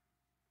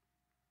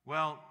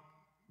 Well,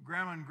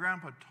 Grandma and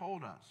Grandpa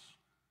told us,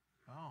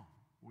 oh,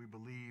 we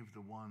believe the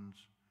ones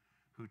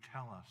who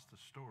tell us the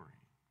story.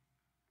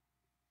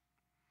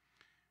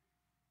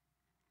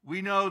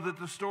 We know that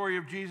the story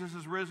of Jesus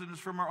is risen is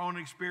from our own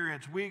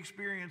experience. We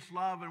experience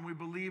love and we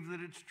believe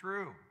that it's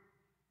true.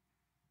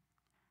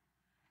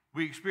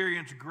 We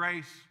experience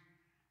grace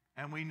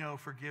and we know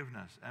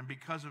forgiveness. And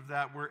because of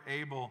that, we're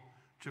able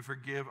to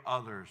forgive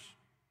others.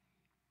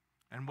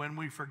 And when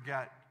we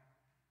forget,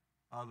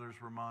 others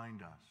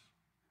remind us.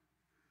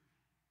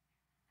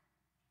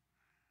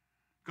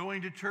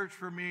 Going to church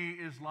for me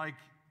is like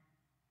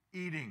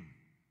eating.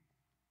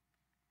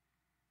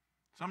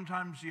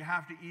 Sometimes you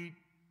have to eat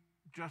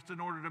just in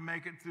order to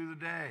make it through the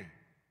day.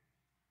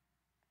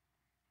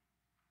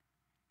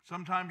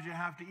 Sometimes you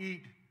have to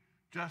eat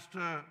just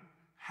to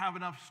have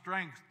enough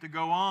strength to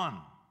go on.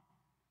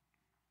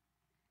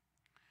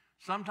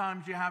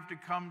 Sometimes you have to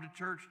come to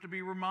church to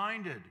be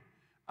reminded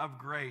of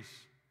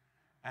grace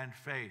and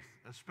faith,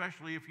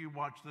 especially if you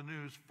watch the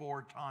news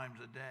 4 times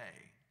a day.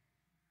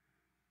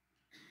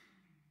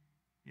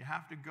 You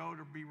have to go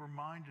to be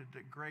reminded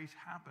that grace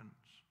happens,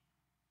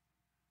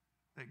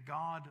 that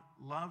God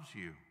loves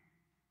you,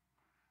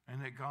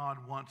 and that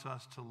God wants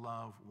us to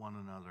love one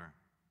another.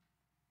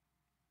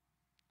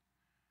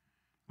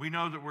 We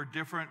know that we're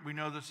different. We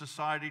know that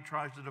society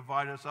tries to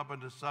divide us up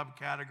into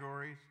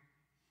subcategories.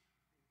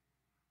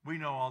 We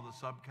know all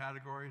the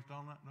subcategories,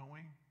 don't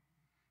we?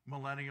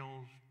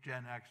 Millennials,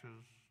 Gen X's,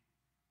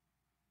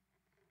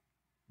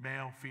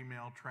 male,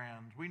 female,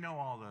 trans. We know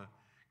all the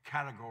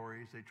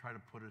categories they try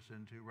to put us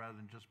into rather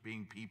than just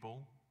being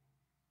people.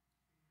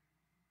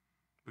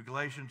 But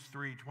Galatians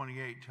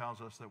 3:28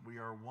 tells us that we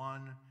are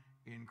one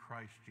in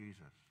Christ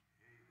Jesus.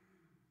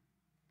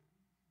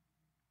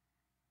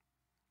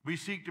 We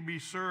seek to be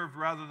served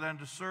rather than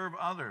to serve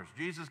others.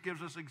 Jesus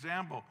gives us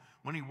example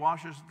when he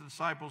washes the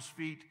disciples'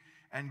 feet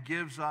and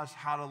gives us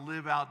how to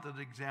live out that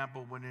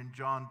example when in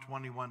John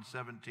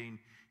 21:17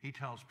 he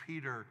tells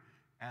Peter,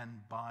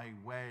 and by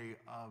way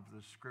of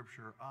the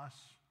scripture,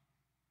 us,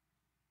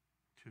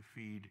 to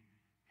feed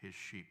his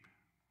sheep.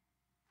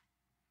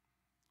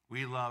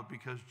 We love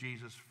because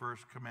Jesus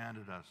first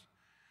commanded us.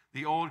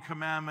 The old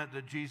commandment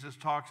that Jesus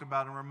talks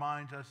about and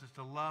reminds us is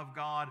to love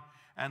God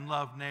and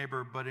love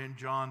neighbor. But in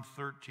John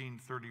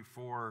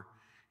 13:34,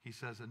 he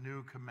says, a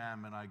new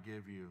commandment I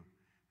give you,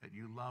 that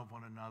you love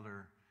one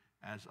another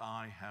as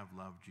I have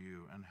loved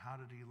you. And how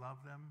did he love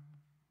them?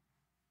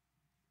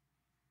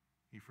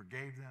 He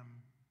forgave them.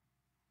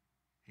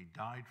 He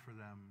died for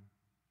them.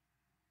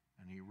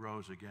 And he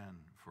rose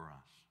again for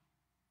us.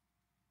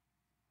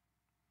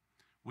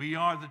 We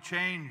are the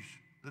change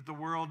that the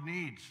world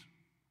needs.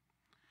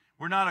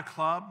 We're not a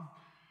club,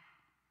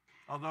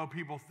 although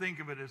people think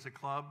of it as a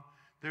club.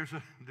 There's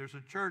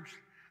a church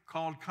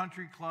called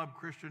Country Club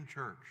Christian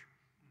Church.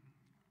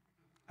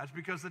 That's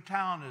because the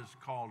town is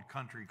called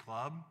Country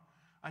Club.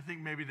 I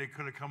think maybe they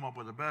could have come up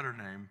with a better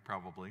name,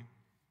 probably.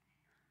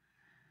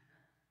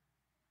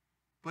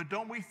 But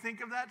don't we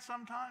think of that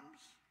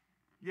sometimes?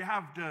 You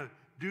have to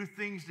do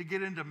things to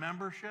get into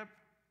membership.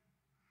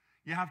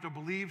 You have to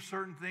believe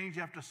certain things.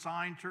 You have to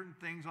sign certain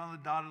things on the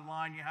dotted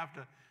line. You have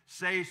to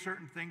say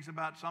certain things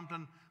about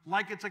something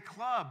like it's a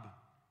club.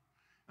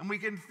 And we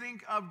can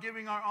think of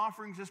giving our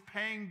offerings as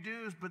paying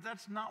dues, but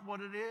that's not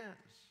what it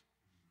is.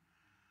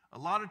 A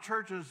lot of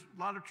church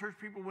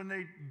people, when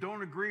they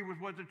don't agree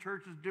with what the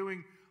church is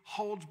doing,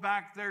 holds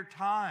back their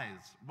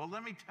tithes. Well,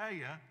 let me tell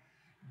you,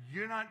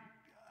 you're not,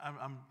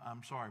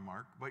 I'm sorry,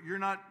 Mark, but you're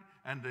not,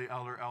 and the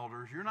other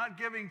elders, you're not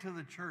giving to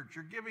the church.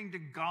 You're giving to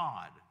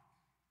God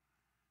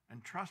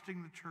and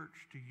trusting the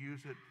church to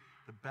use it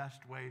the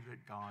best way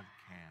that God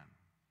can.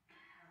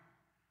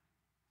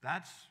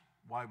 That's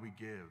why we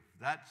give.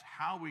 That's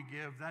how we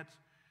give. That's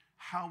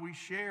how we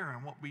share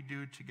and what we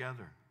do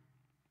together.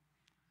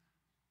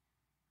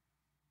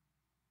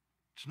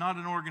 It's not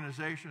an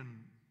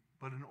organization,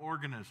 but an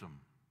organism.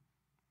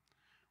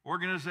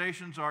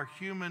 Organizations are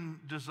human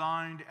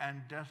designed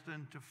and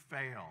destined to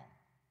fail.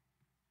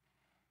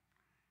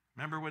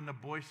 Remember when the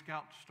Boy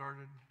Scouts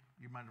started?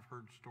 You might have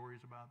heard stories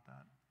about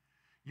that.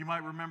 You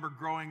might remember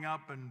growing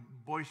up and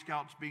Boy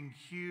Scouts being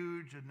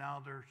huge and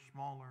now they're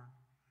smaller.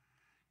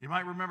 You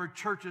might remember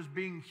churches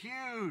being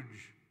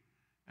huge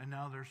and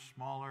now they're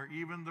smaller.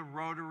 Even the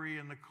Rotary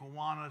and the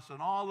Kiwanis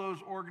and all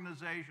those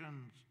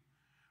organizations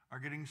are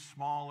getting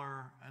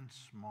smaller and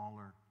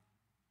smaller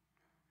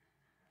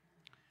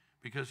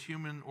because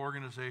human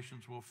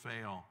organizations will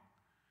fail.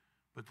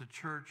 But the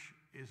church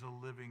is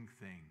a living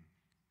thing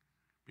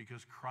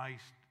because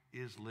Christ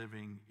is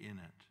living in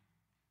it.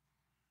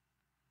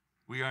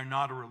 We are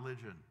not a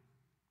religion.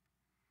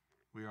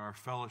 We are a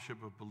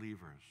fellowship of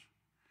believers.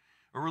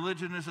 A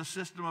religion is a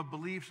system of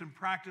beliefs and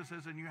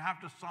practices, and you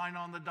have to sign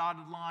on the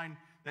dotted line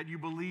that you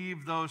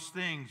believe those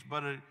things.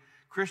 But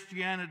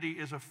Christianity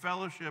is a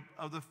fellowship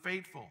of the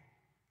faithful.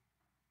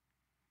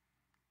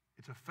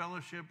 It's a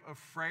fellowship of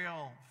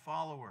frail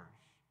followers,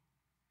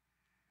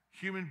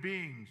 human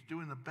beings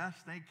doing the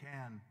best they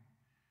can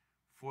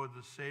for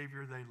the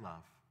Savior they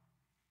love.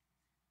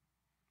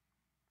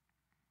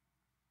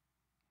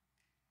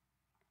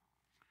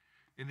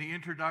 In the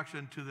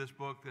introduction to this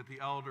book that the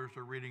elders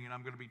are reading, and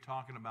I'm going to be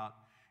talking about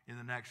in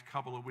the next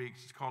couple of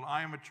weeks, it's called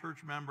I Am a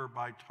Church Member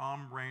by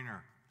Tom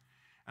Rainer.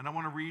 And I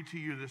want to read to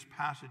you this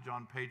passage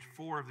on page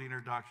 4 of the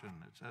introduction.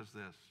 It says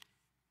this.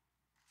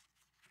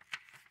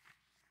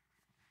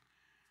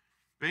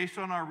 Based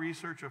on our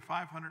research of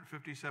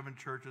 557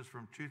 churches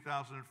from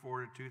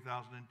 2004 to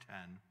 2010,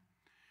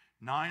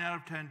 9 out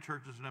of 10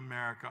 churches in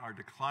America are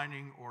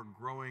declining or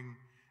growing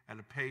at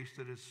a pace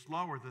that is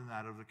slower than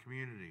that of the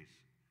communities.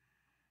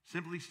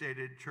 Simply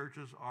stated,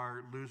 churches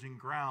are losing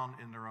ground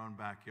in their own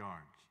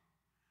backyards.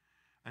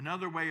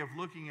 Another way of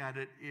looking at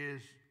it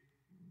is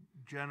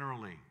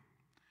generally.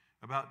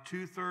 About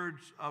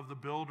 2/3 of the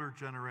builder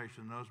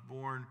generation, those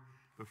born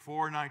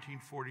before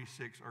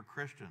 1946, are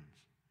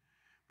Christians.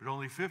 But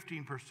only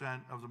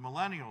 15% of the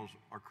millennials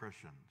are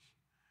Christians.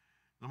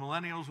 The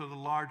millennials are the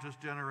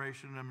largest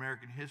generation in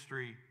American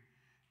history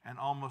and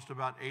almost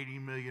about 80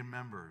 million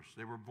members.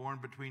 They were born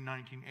between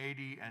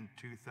 1980 and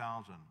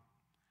 2000.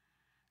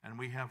 And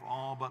we have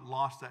all but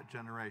lost that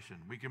generation.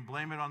 We can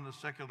blame it on the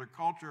secular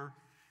culture,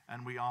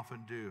 and we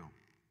often do.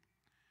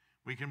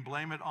 We can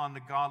blame it on the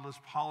godless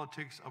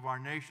politics of our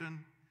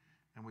nation,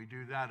 and we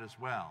do that as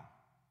well.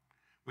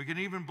 We can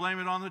even blame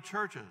it on the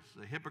churches,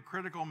 the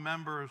hypocritical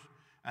members,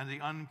 and the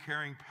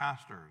uncaring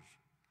pastors.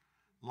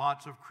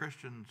 Lots of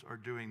Christians are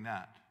doing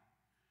that.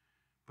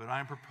 But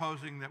I'm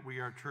proposing that we,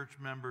 our church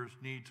members,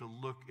 need to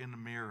look in the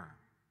mirror.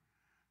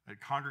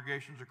 That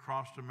congregations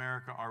across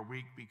America are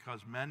weak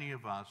because many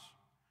of us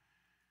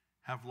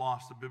have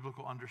lost the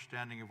biblical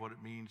understanding of what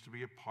it means to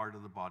be a part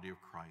of the body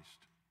of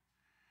Christ.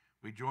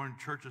 We join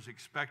churches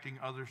expecting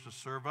others to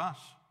serve us,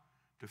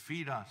 to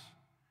feed us,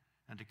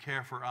 and to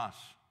care for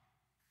us.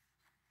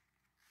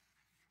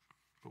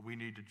 But we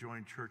need to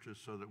join churches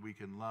so that we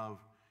can love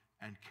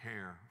and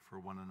care for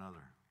one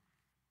another.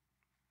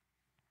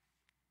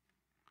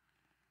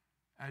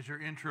 As your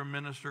interim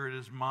minister, it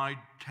is my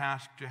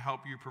task to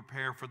help you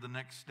prepare for the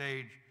next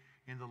stage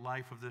in the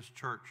life of this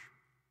church.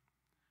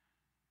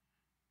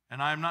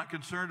 And I am not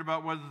concerned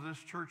about whether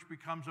this church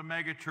becomes a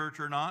mega church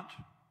or not.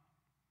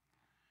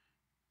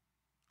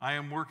 I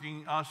am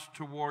working us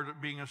toward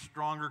being a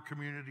stronger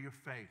community of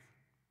faith.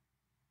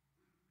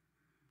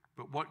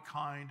 But what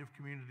kind of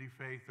community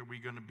faith are we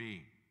going to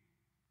be?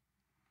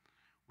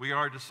 We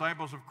are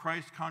disciples of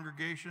Christ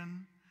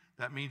congregation.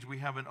 That means we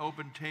have an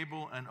open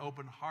table and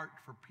open heart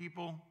for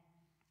people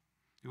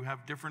who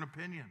have different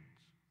opinions.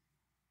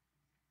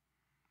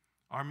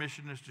 Our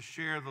mission is to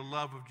share the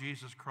love of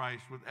Jesus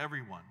Christ with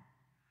everyone,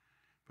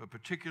 but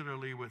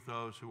particularly with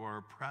those who are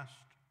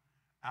oppressed,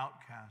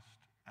 outcast,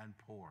 and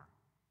poor.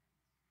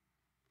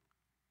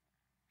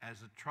 As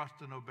the Trust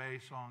and Obey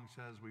song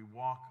says, we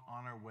walk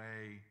on our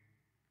way.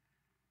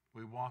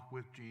 We walk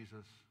with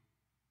Jesus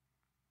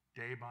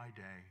day by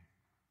day.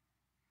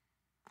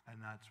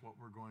 And that's what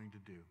we're going to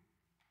do.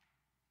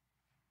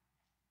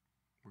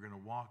 We're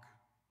going to walk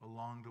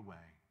along the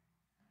way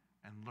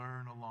and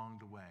learn along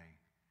the way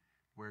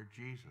where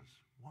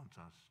Jesus wants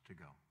us to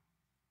go.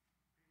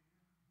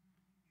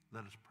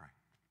 Let us pray.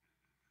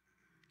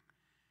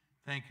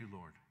 Thank you,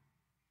 Lord,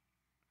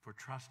 for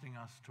trusting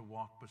us to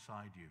walk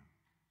beside you,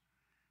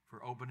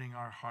 for opening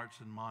our hearts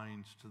and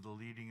minds to the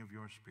leading of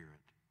your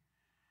Spirit,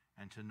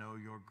 and to know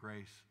your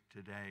grace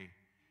today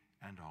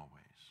and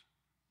always.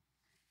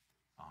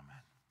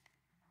 Amen.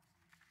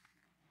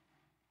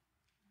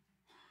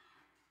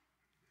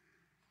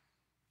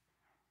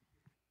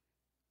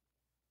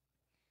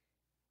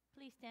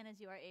 Please stand as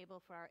you are able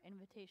for our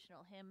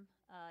invitational hymn,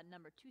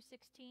 number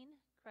 216,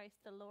 Christ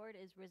the Lord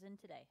is risen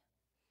today.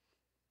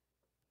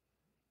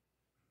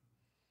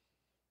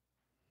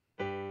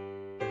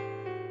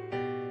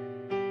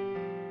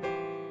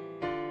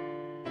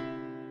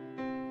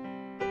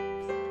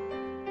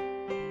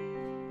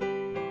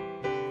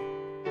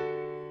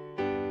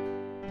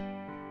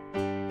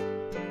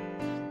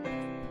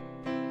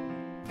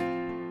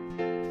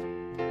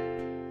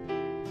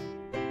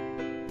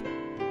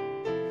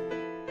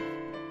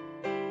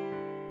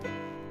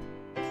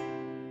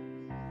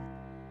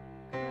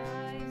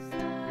 Christ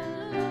the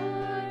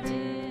Lord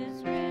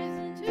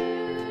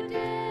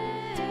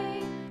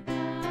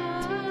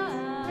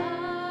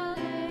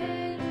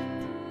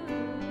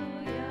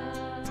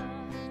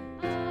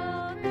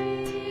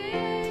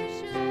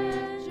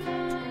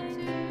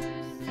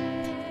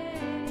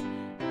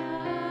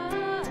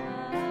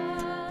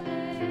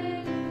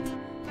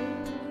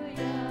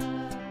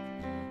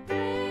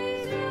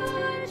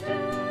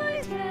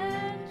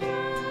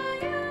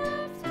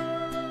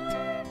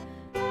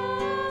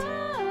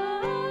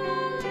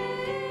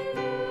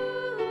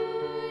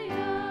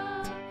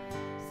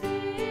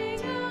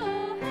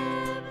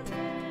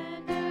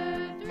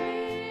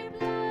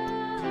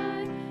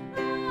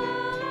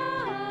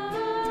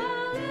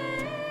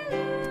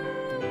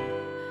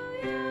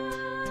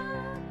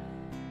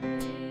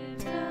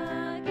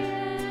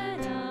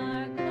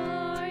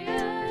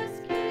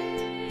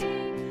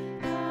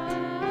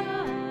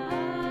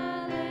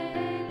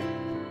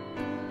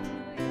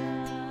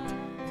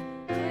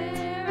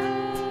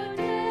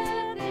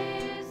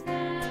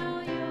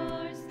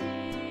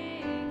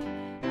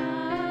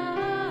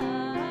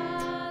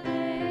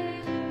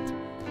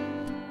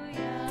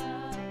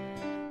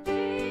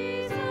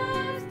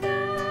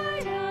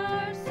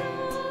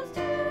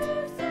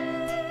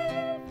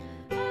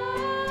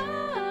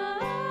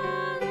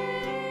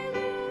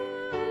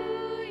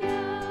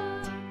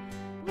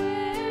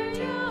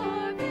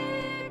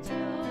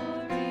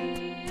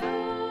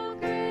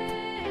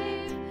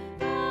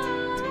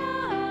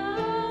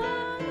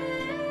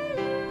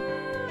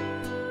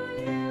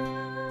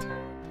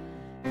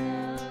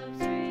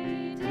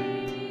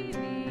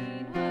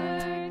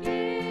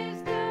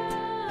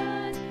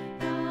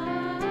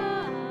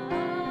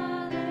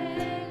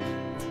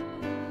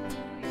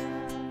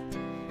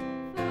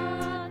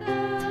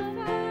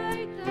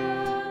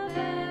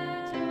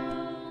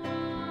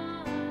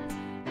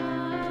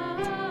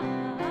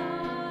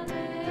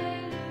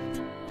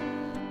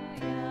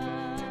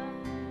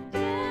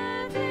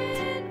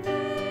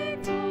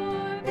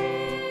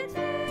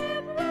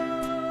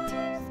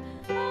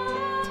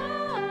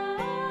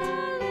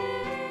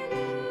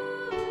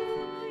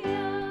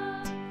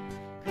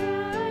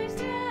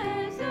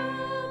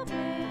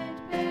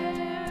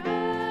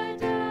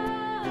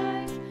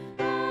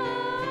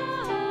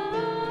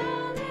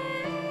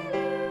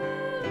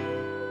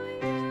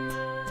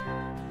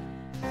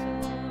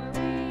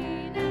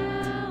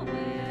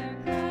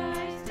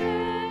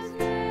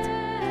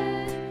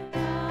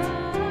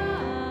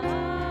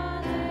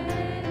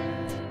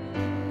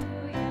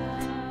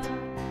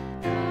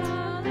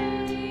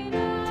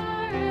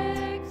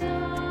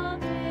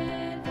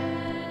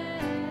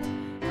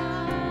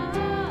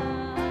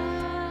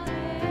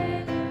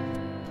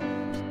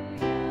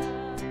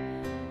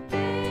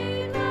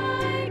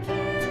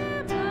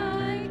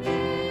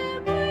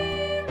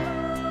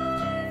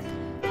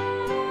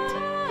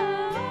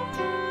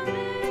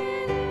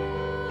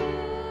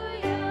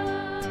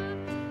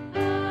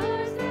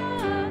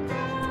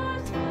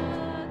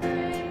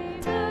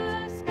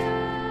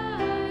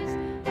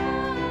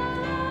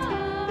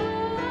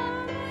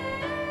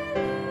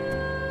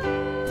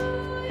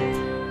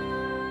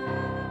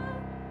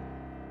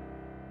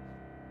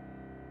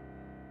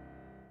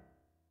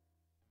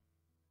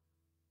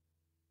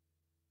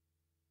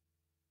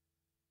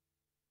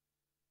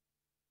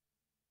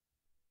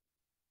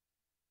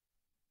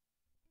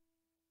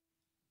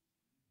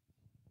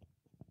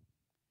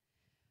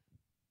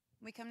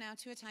We come now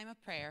to a time of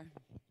prayer.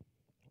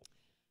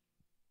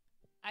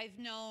 I've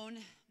known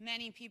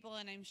many people,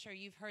 and I'm sure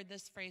you've heard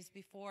this phrase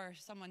before,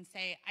 someone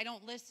say, I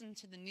don't listen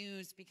to the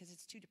news because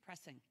it's too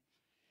depressing.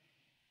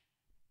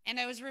 And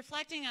I was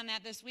reflecting on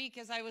that this week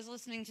as I was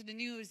listening to the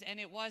news,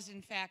 and it was,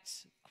 in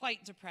fact,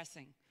 quite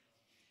depressing.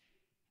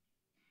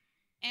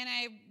 And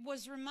I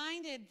was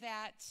reminded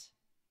that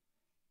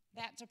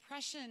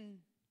depression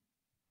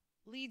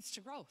leads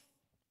to growth.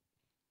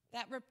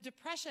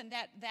 Depression,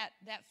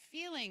 that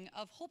feeling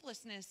of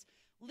hopelessness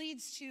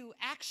leads to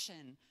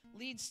action,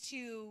 leads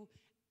to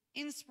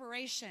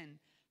inspiration,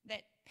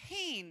 that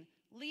pain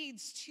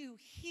leads to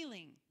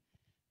healing,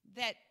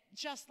 that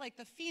just like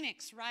the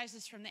phoenix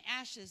rises from the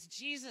ashes,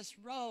 Jesus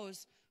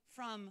rose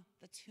from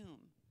the tomb.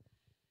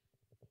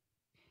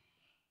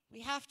 We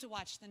have to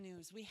watch the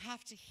news. We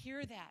have to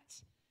hear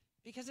that.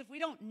 Because if we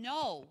don't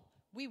know,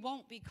 we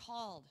won't be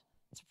called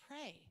to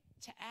pray,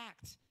 to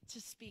act, to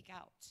speak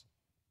out.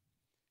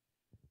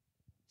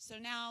 So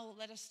now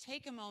let us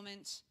take a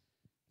moment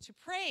to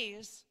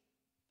praise,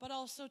 but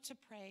also to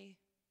pray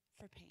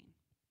for pain.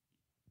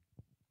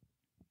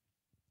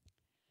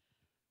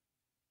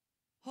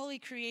 Holy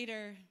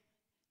Creator,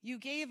 you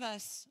gave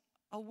us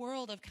a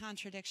world of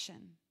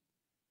contradiction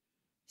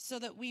so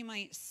that we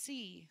might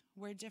see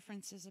where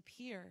differences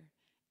appear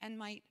and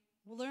might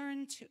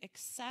learn to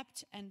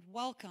accept and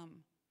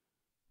welcome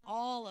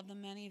all of the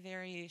many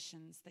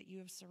variations that you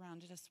have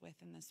surrounded us with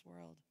in this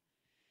world.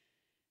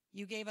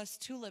 You gave us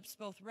tulips,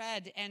 both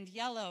red and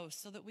yellow,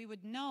 so that we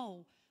would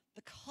know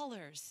the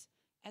colors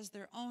as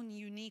their own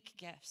unique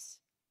gifts.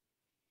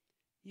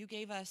 You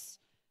gave us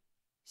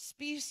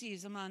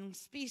species among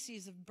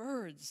species of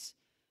birds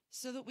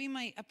so that we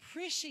might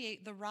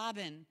appreciate the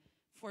robin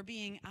for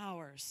being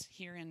ours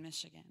here in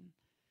Michigan.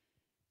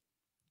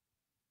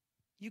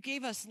 You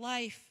gave us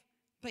life,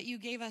 but you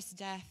gave us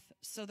death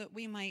so that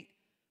we might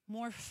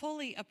more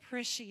fully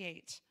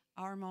appreciate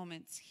our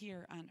moments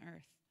here on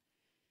earth.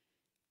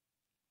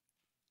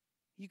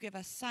 You give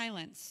us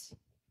silence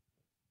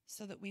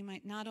so that we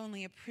might not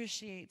only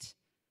appreciate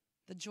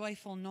the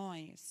joyful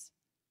noise,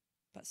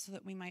 but so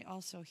that we might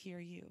also hear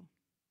you.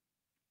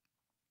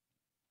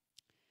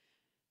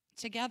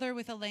 Together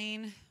with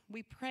Elaine,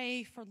 we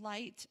pray for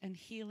light and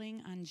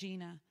healing on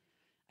Gina,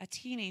 a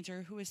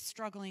teenager who is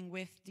struggling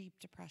with deep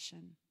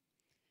depression.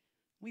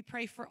 We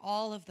pray for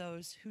all of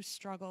those who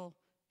struggle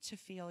to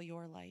feel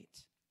your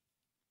light.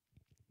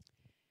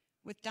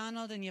 With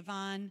Donald and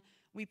Yvonne,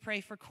 we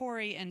pray for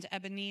Corey and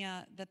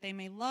Ebenia that they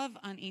may love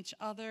on each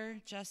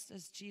other just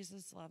as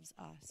Jesus loves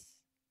us.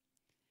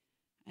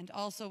 And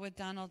also with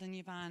Donald and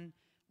Yvonne,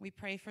 we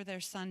pray for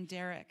their son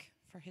Derek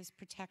for his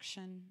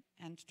protection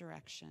and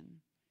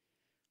direction.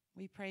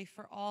 We pray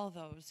for all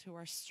those who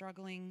are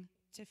struggling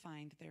to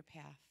find their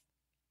path.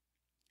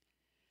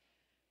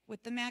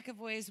 With the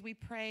McAvoys, we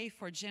pray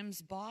for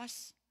Jim's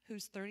boss,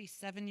 whose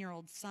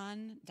 37-year-old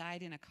son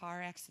died in a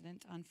car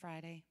accident on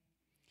Friday.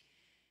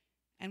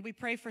 And we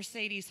pray for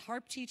Sadie's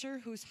harp teacher,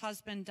 whose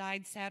husband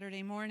died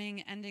Saturday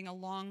morning, ending a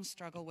long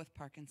struggle with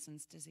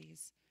Parkinson's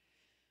disease.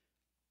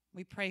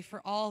 We pray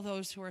for all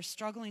those who are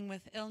struggling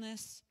with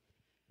illness.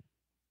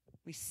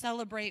 We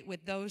celebrate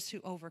with those who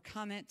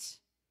overcome it.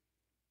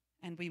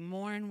 And we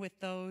mourn with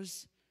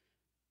those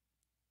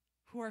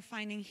who are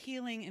finding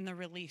healing in the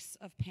release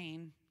of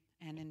pain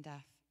and in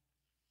death.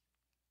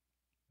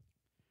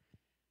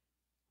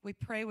 We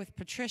pray with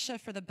Patricia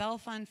for the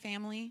Belfon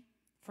family,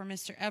 for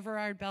Mr.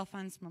 Everard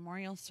Belfon's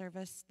memorial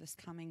service this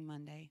coming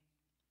Monday.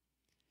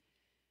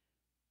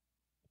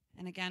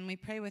 And again, we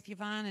pray with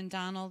Yvonne and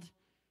Donald.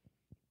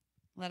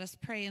 Let us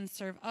pray and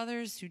serve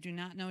others who do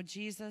not know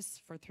Jesus,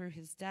 for through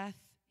his death,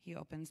 he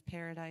opens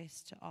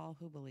paradise to all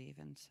who believe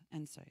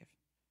and serve.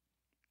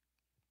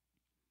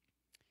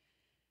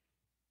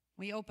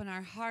 We open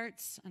our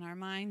hearts and our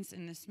minds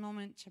in this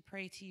moment to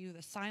pray to you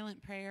the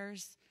silent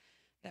prayers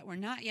that we're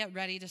not yet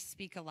ready to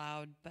speak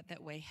aloud, but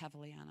that weigh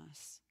heavily on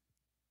us.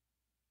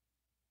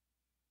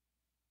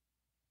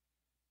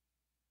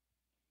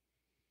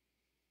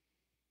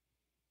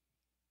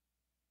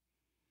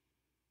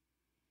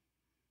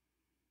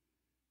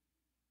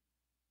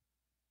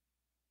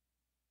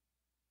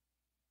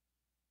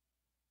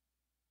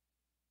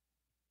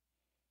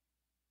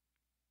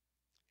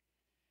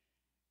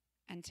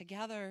 And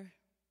together,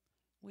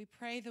 we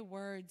pray the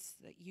words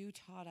that you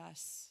taught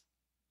us.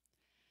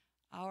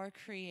 Our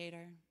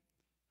Creator,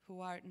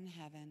 who art in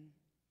heaven,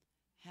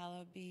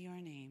 hallowed be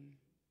your name.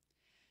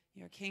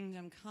 Your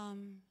kingdom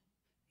come,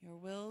 your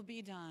will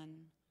be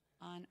done,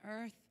 on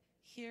earth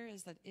here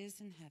as it is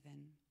in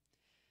heaven.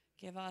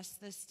 Give us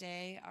this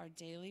day our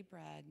daily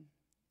bread,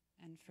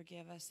 and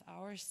forgive us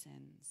our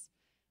sins,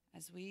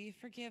 as we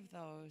forgive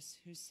those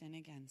who sin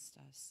against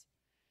us.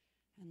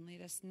 And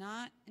lead us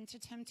not into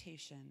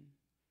temptation,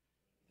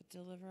 but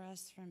deliver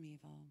us from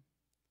evil.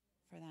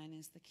 For thine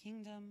is the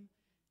kingdom,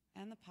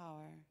 and the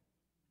power,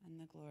 and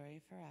the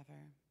glory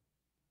forever.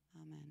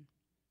 Amen.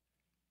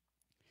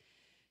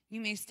 You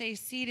may stay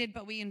seated,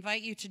 but we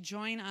invite you to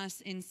join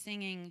us in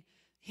singing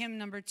hymn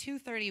number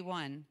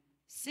 231,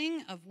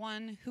 Sing of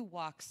One Who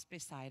Walks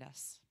Beside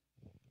Us.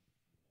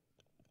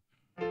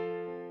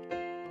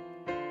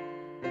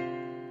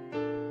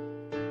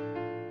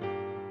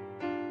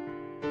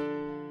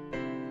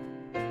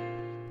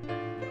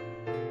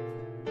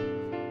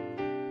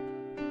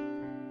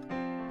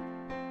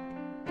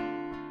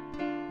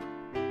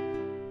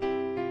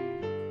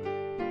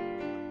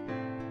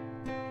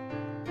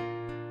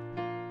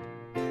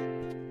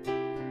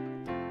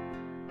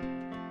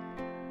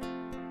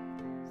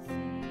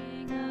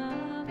 Sing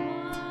of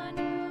one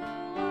who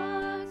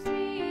walks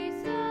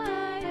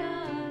beside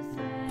us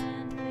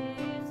and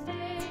this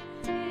day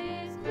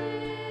is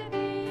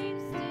living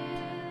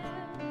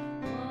still.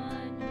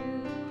 One who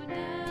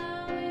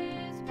now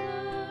is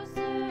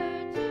closer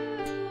to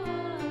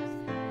us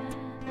than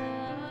the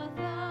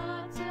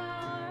thoughts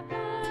our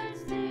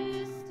hearts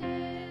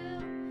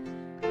distill.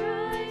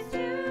 Christ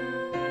who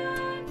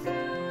once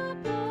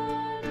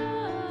upon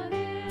a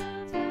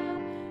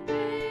hilltop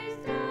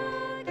raised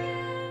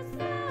against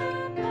the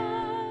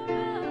power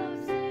of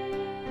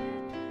sin,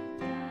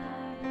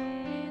 died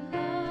in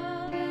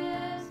love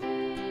as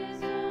his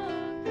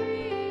own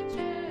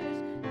creatures,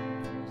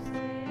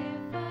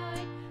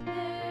 crucified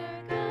their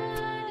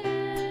God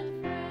and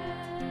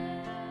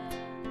friend.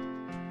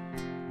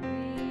 We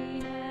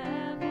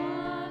have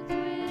walked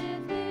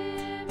with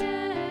him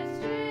as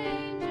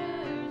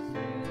strangers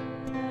through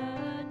the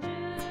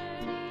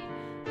journey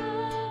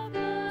of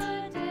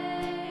the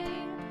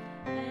day,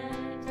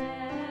 and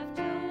have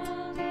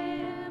told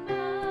him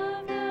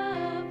of the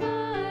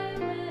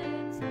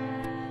violence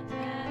that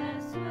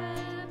has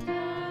swept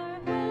our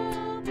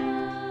hope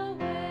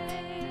away.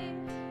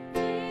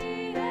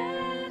 He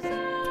has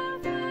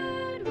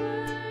offered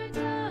words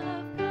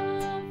of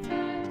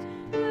comfort,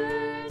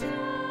 words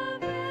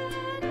of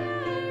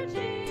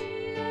energy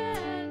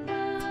and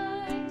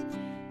light.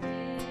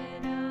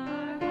 Did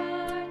our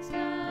hearts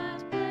not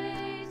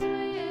blaze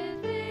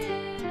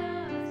within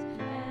us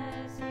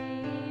as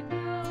he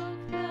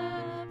broke the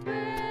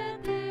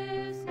bread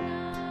this night?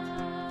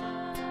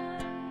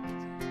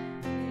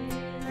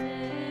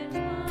 Visit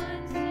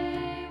once,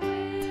 stay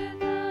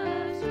with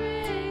us,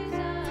 raise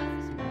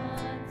us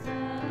once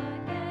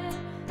again.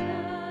 The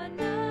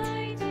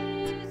night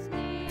is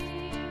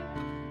near.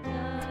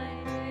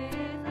 Dine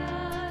with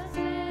us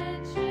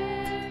and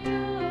share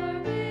your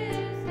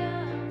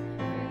wisdom.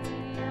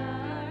 Free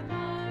our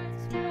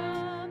hearts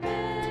from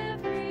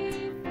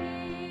every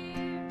fear.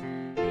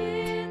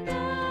 In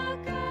the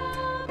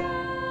calm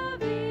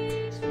of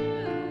each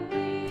new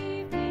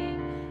evening,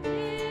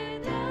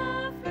 in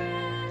the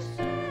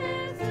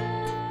freshness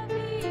of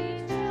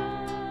each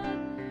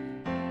dawn,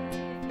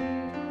 if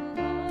you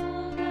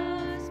hold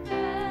us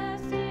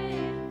fast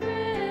in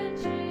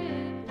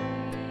friendship,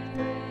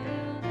 we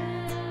will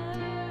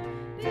never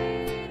be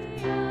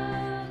alone.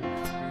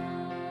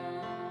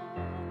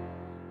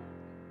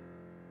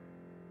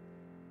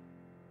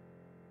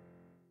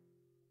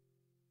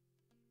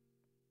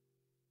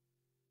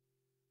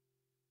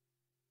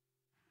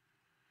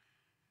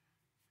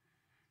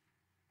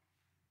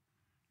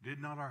 Did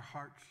not our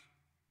hearts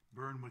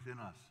burn within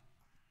us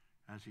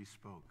as he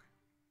spoke?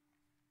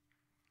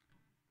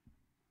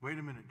 Wait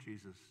a minute,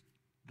 Jesus.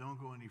 Don't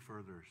go any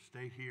further.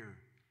 Stay here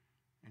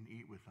and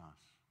eat with us.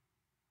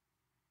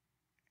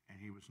 And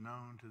he was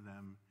known to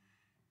them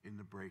in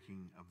the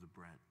breaking of the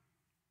bread.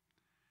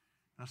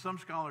 Now, some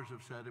scholars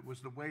have said it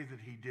was the way that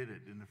he did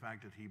it, in the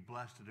fact that he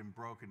blessed it and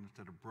broke it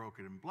instead of broke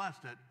it and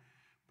blessed it,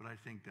 but I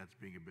think that's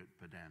being a bit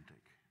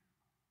pedantic.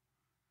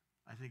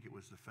 I think it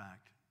was the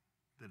fact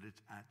that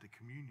it's at the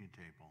communion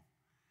table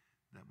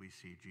that we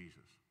see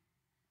Jesus.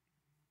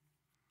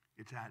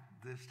 It's at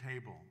this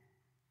table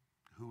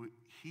who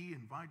he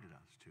invited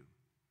us to,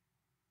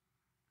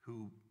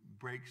 who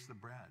breaks the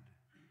bread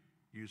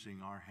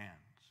using our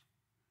hands,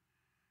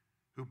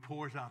 who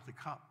pours out the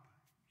cup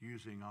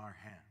using our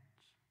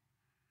hands,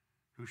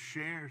 who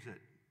shares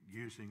it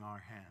using our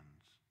hands,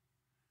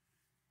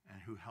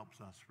 and who helps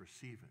us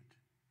receive it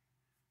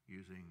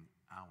using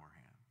our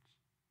hands.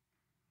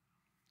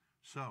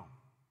 So,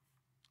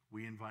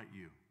 we invite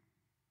you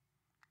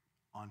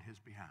on his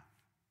behalf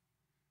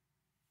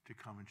to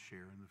come and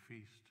share in the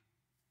feast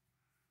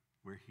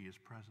where he is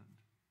present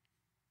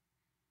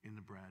in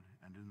the bread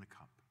and in the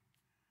cup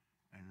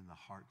and in the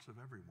hearts of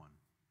everyone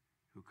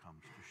who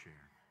comes to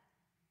share.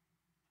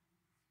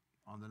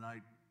 On the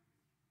night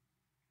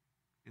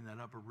in that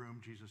upper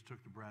room, Jesus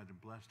took the bread and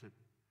blessed it,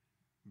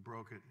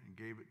 broke it, and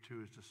gave it to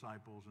his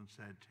disciples and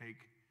said, "Take,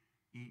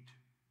 eat.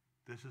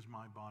 This is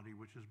my body,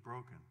 which is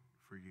broken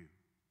for you."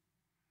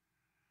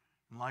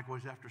 And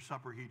likewise, after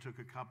supper, he took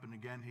a cup, and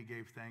again he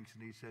gave thanks,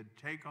 and he said,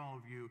 "Take all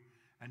of you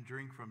and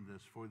drink from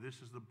this, for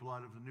this is the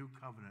blood of the new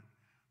covenant,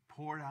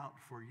 poured out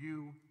for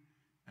you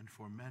and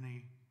for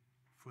many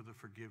for the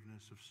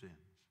forgiveness of sins.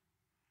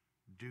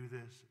 Do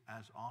this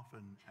as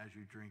often as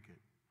you drink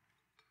it,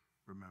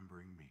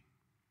 remembering me."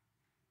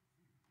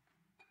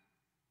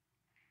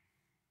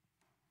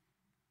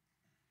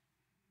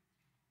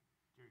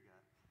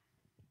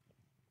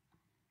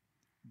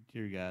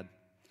 Dear God,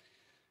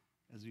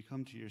 as we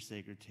come to your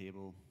sacred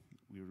table,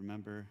 we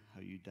remember how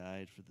you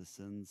died for the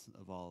sins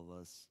of all of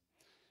us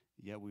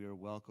Yet we are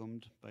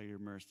welcomed by your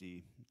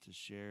mercy to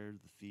share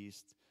the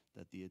feast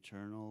that the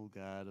eternal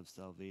God of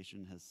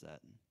salvation has set.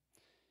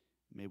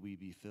 May we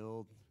be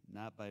filled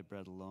not by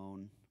bread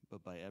alone,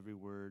 but by every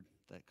word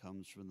that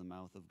comes from the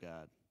mouth of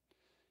God.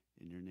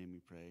 In your name we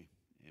pray.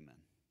 Amen.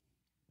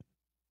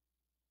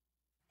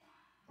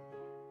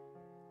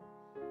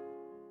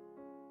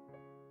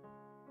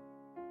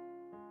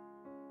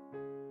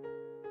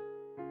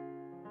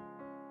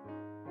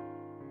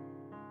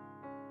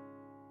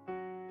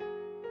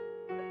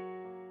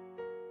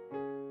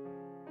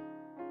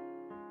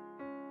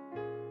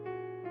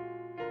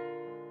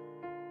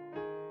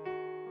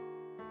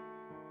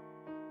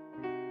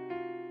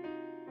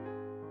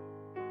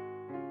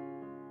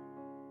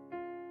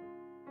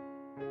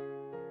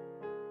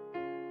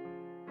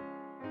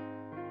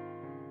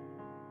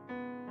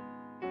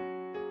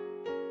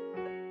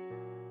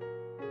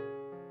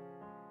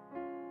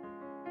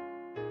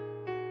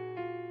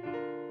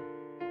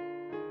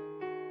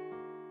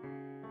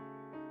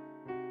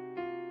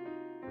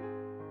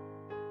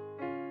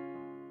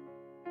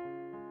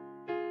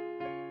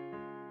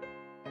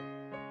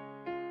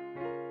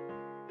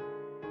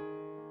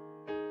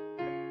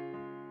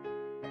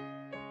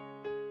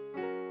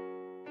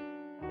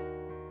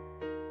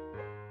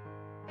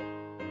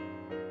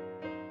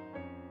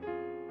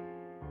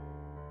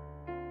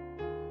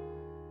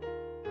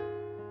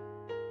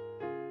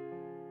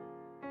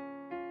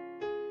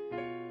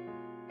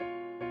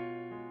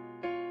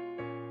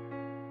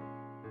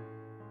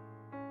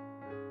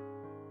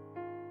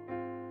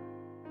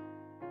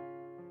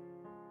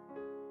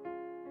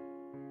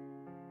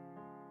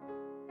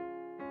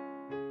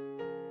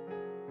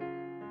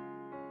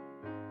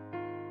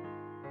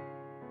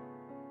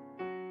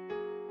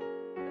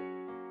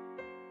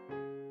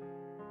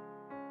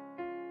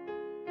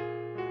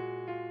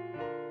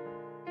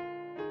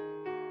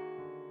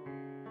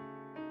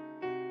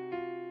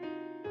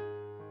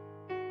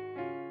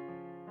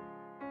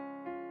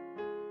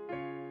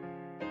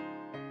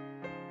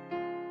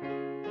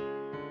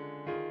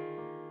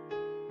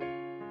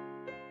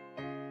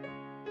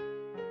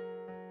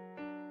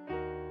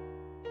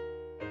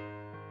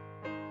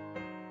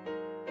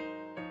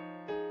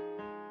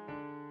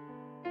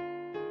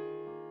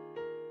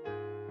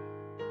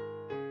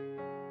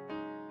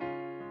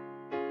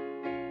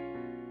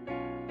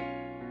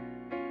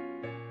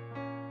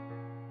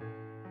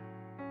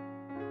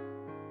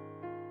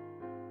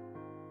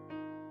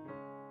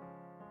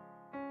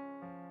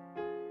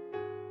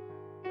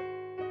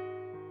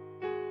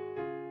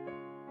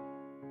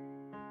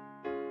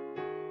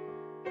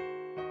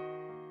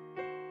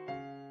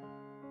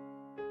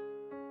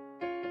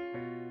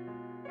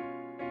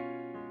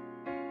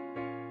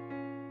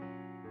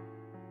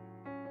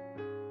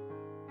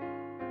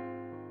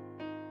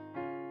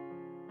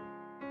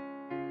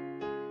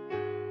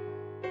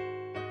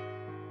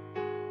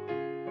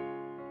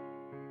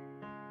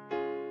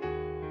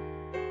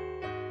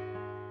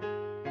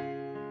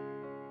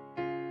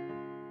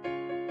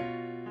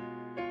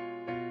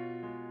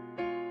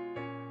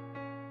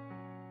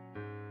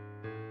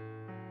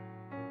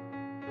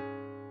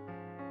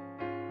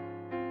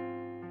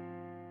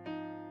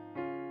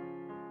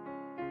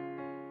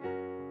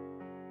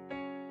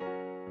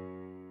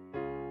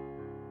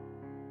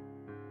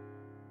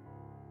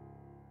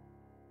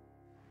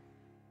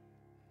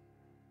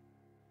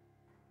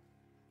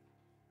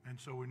 And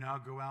so we now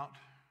go out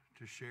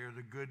to share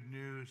the good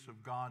news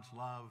of God's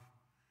love.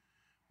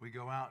 We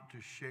go out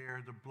to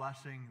share the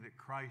blessing that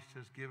Christ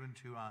has given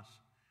to us.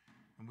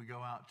 And we go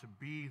out to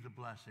be the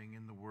blessing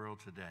in the world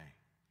today.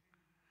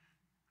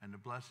 And the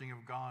blessing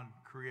of God,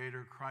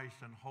 Creator, Christ,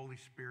 and Holy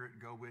Spirit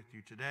go with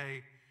you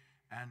today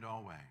and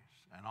always.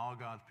 And all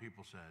God's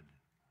people said,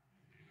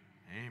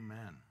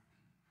 Amen.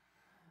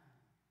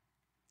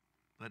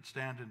 Let's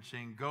stand and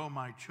sing, Go,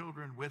 My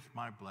Children, with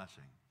My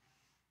Blessing.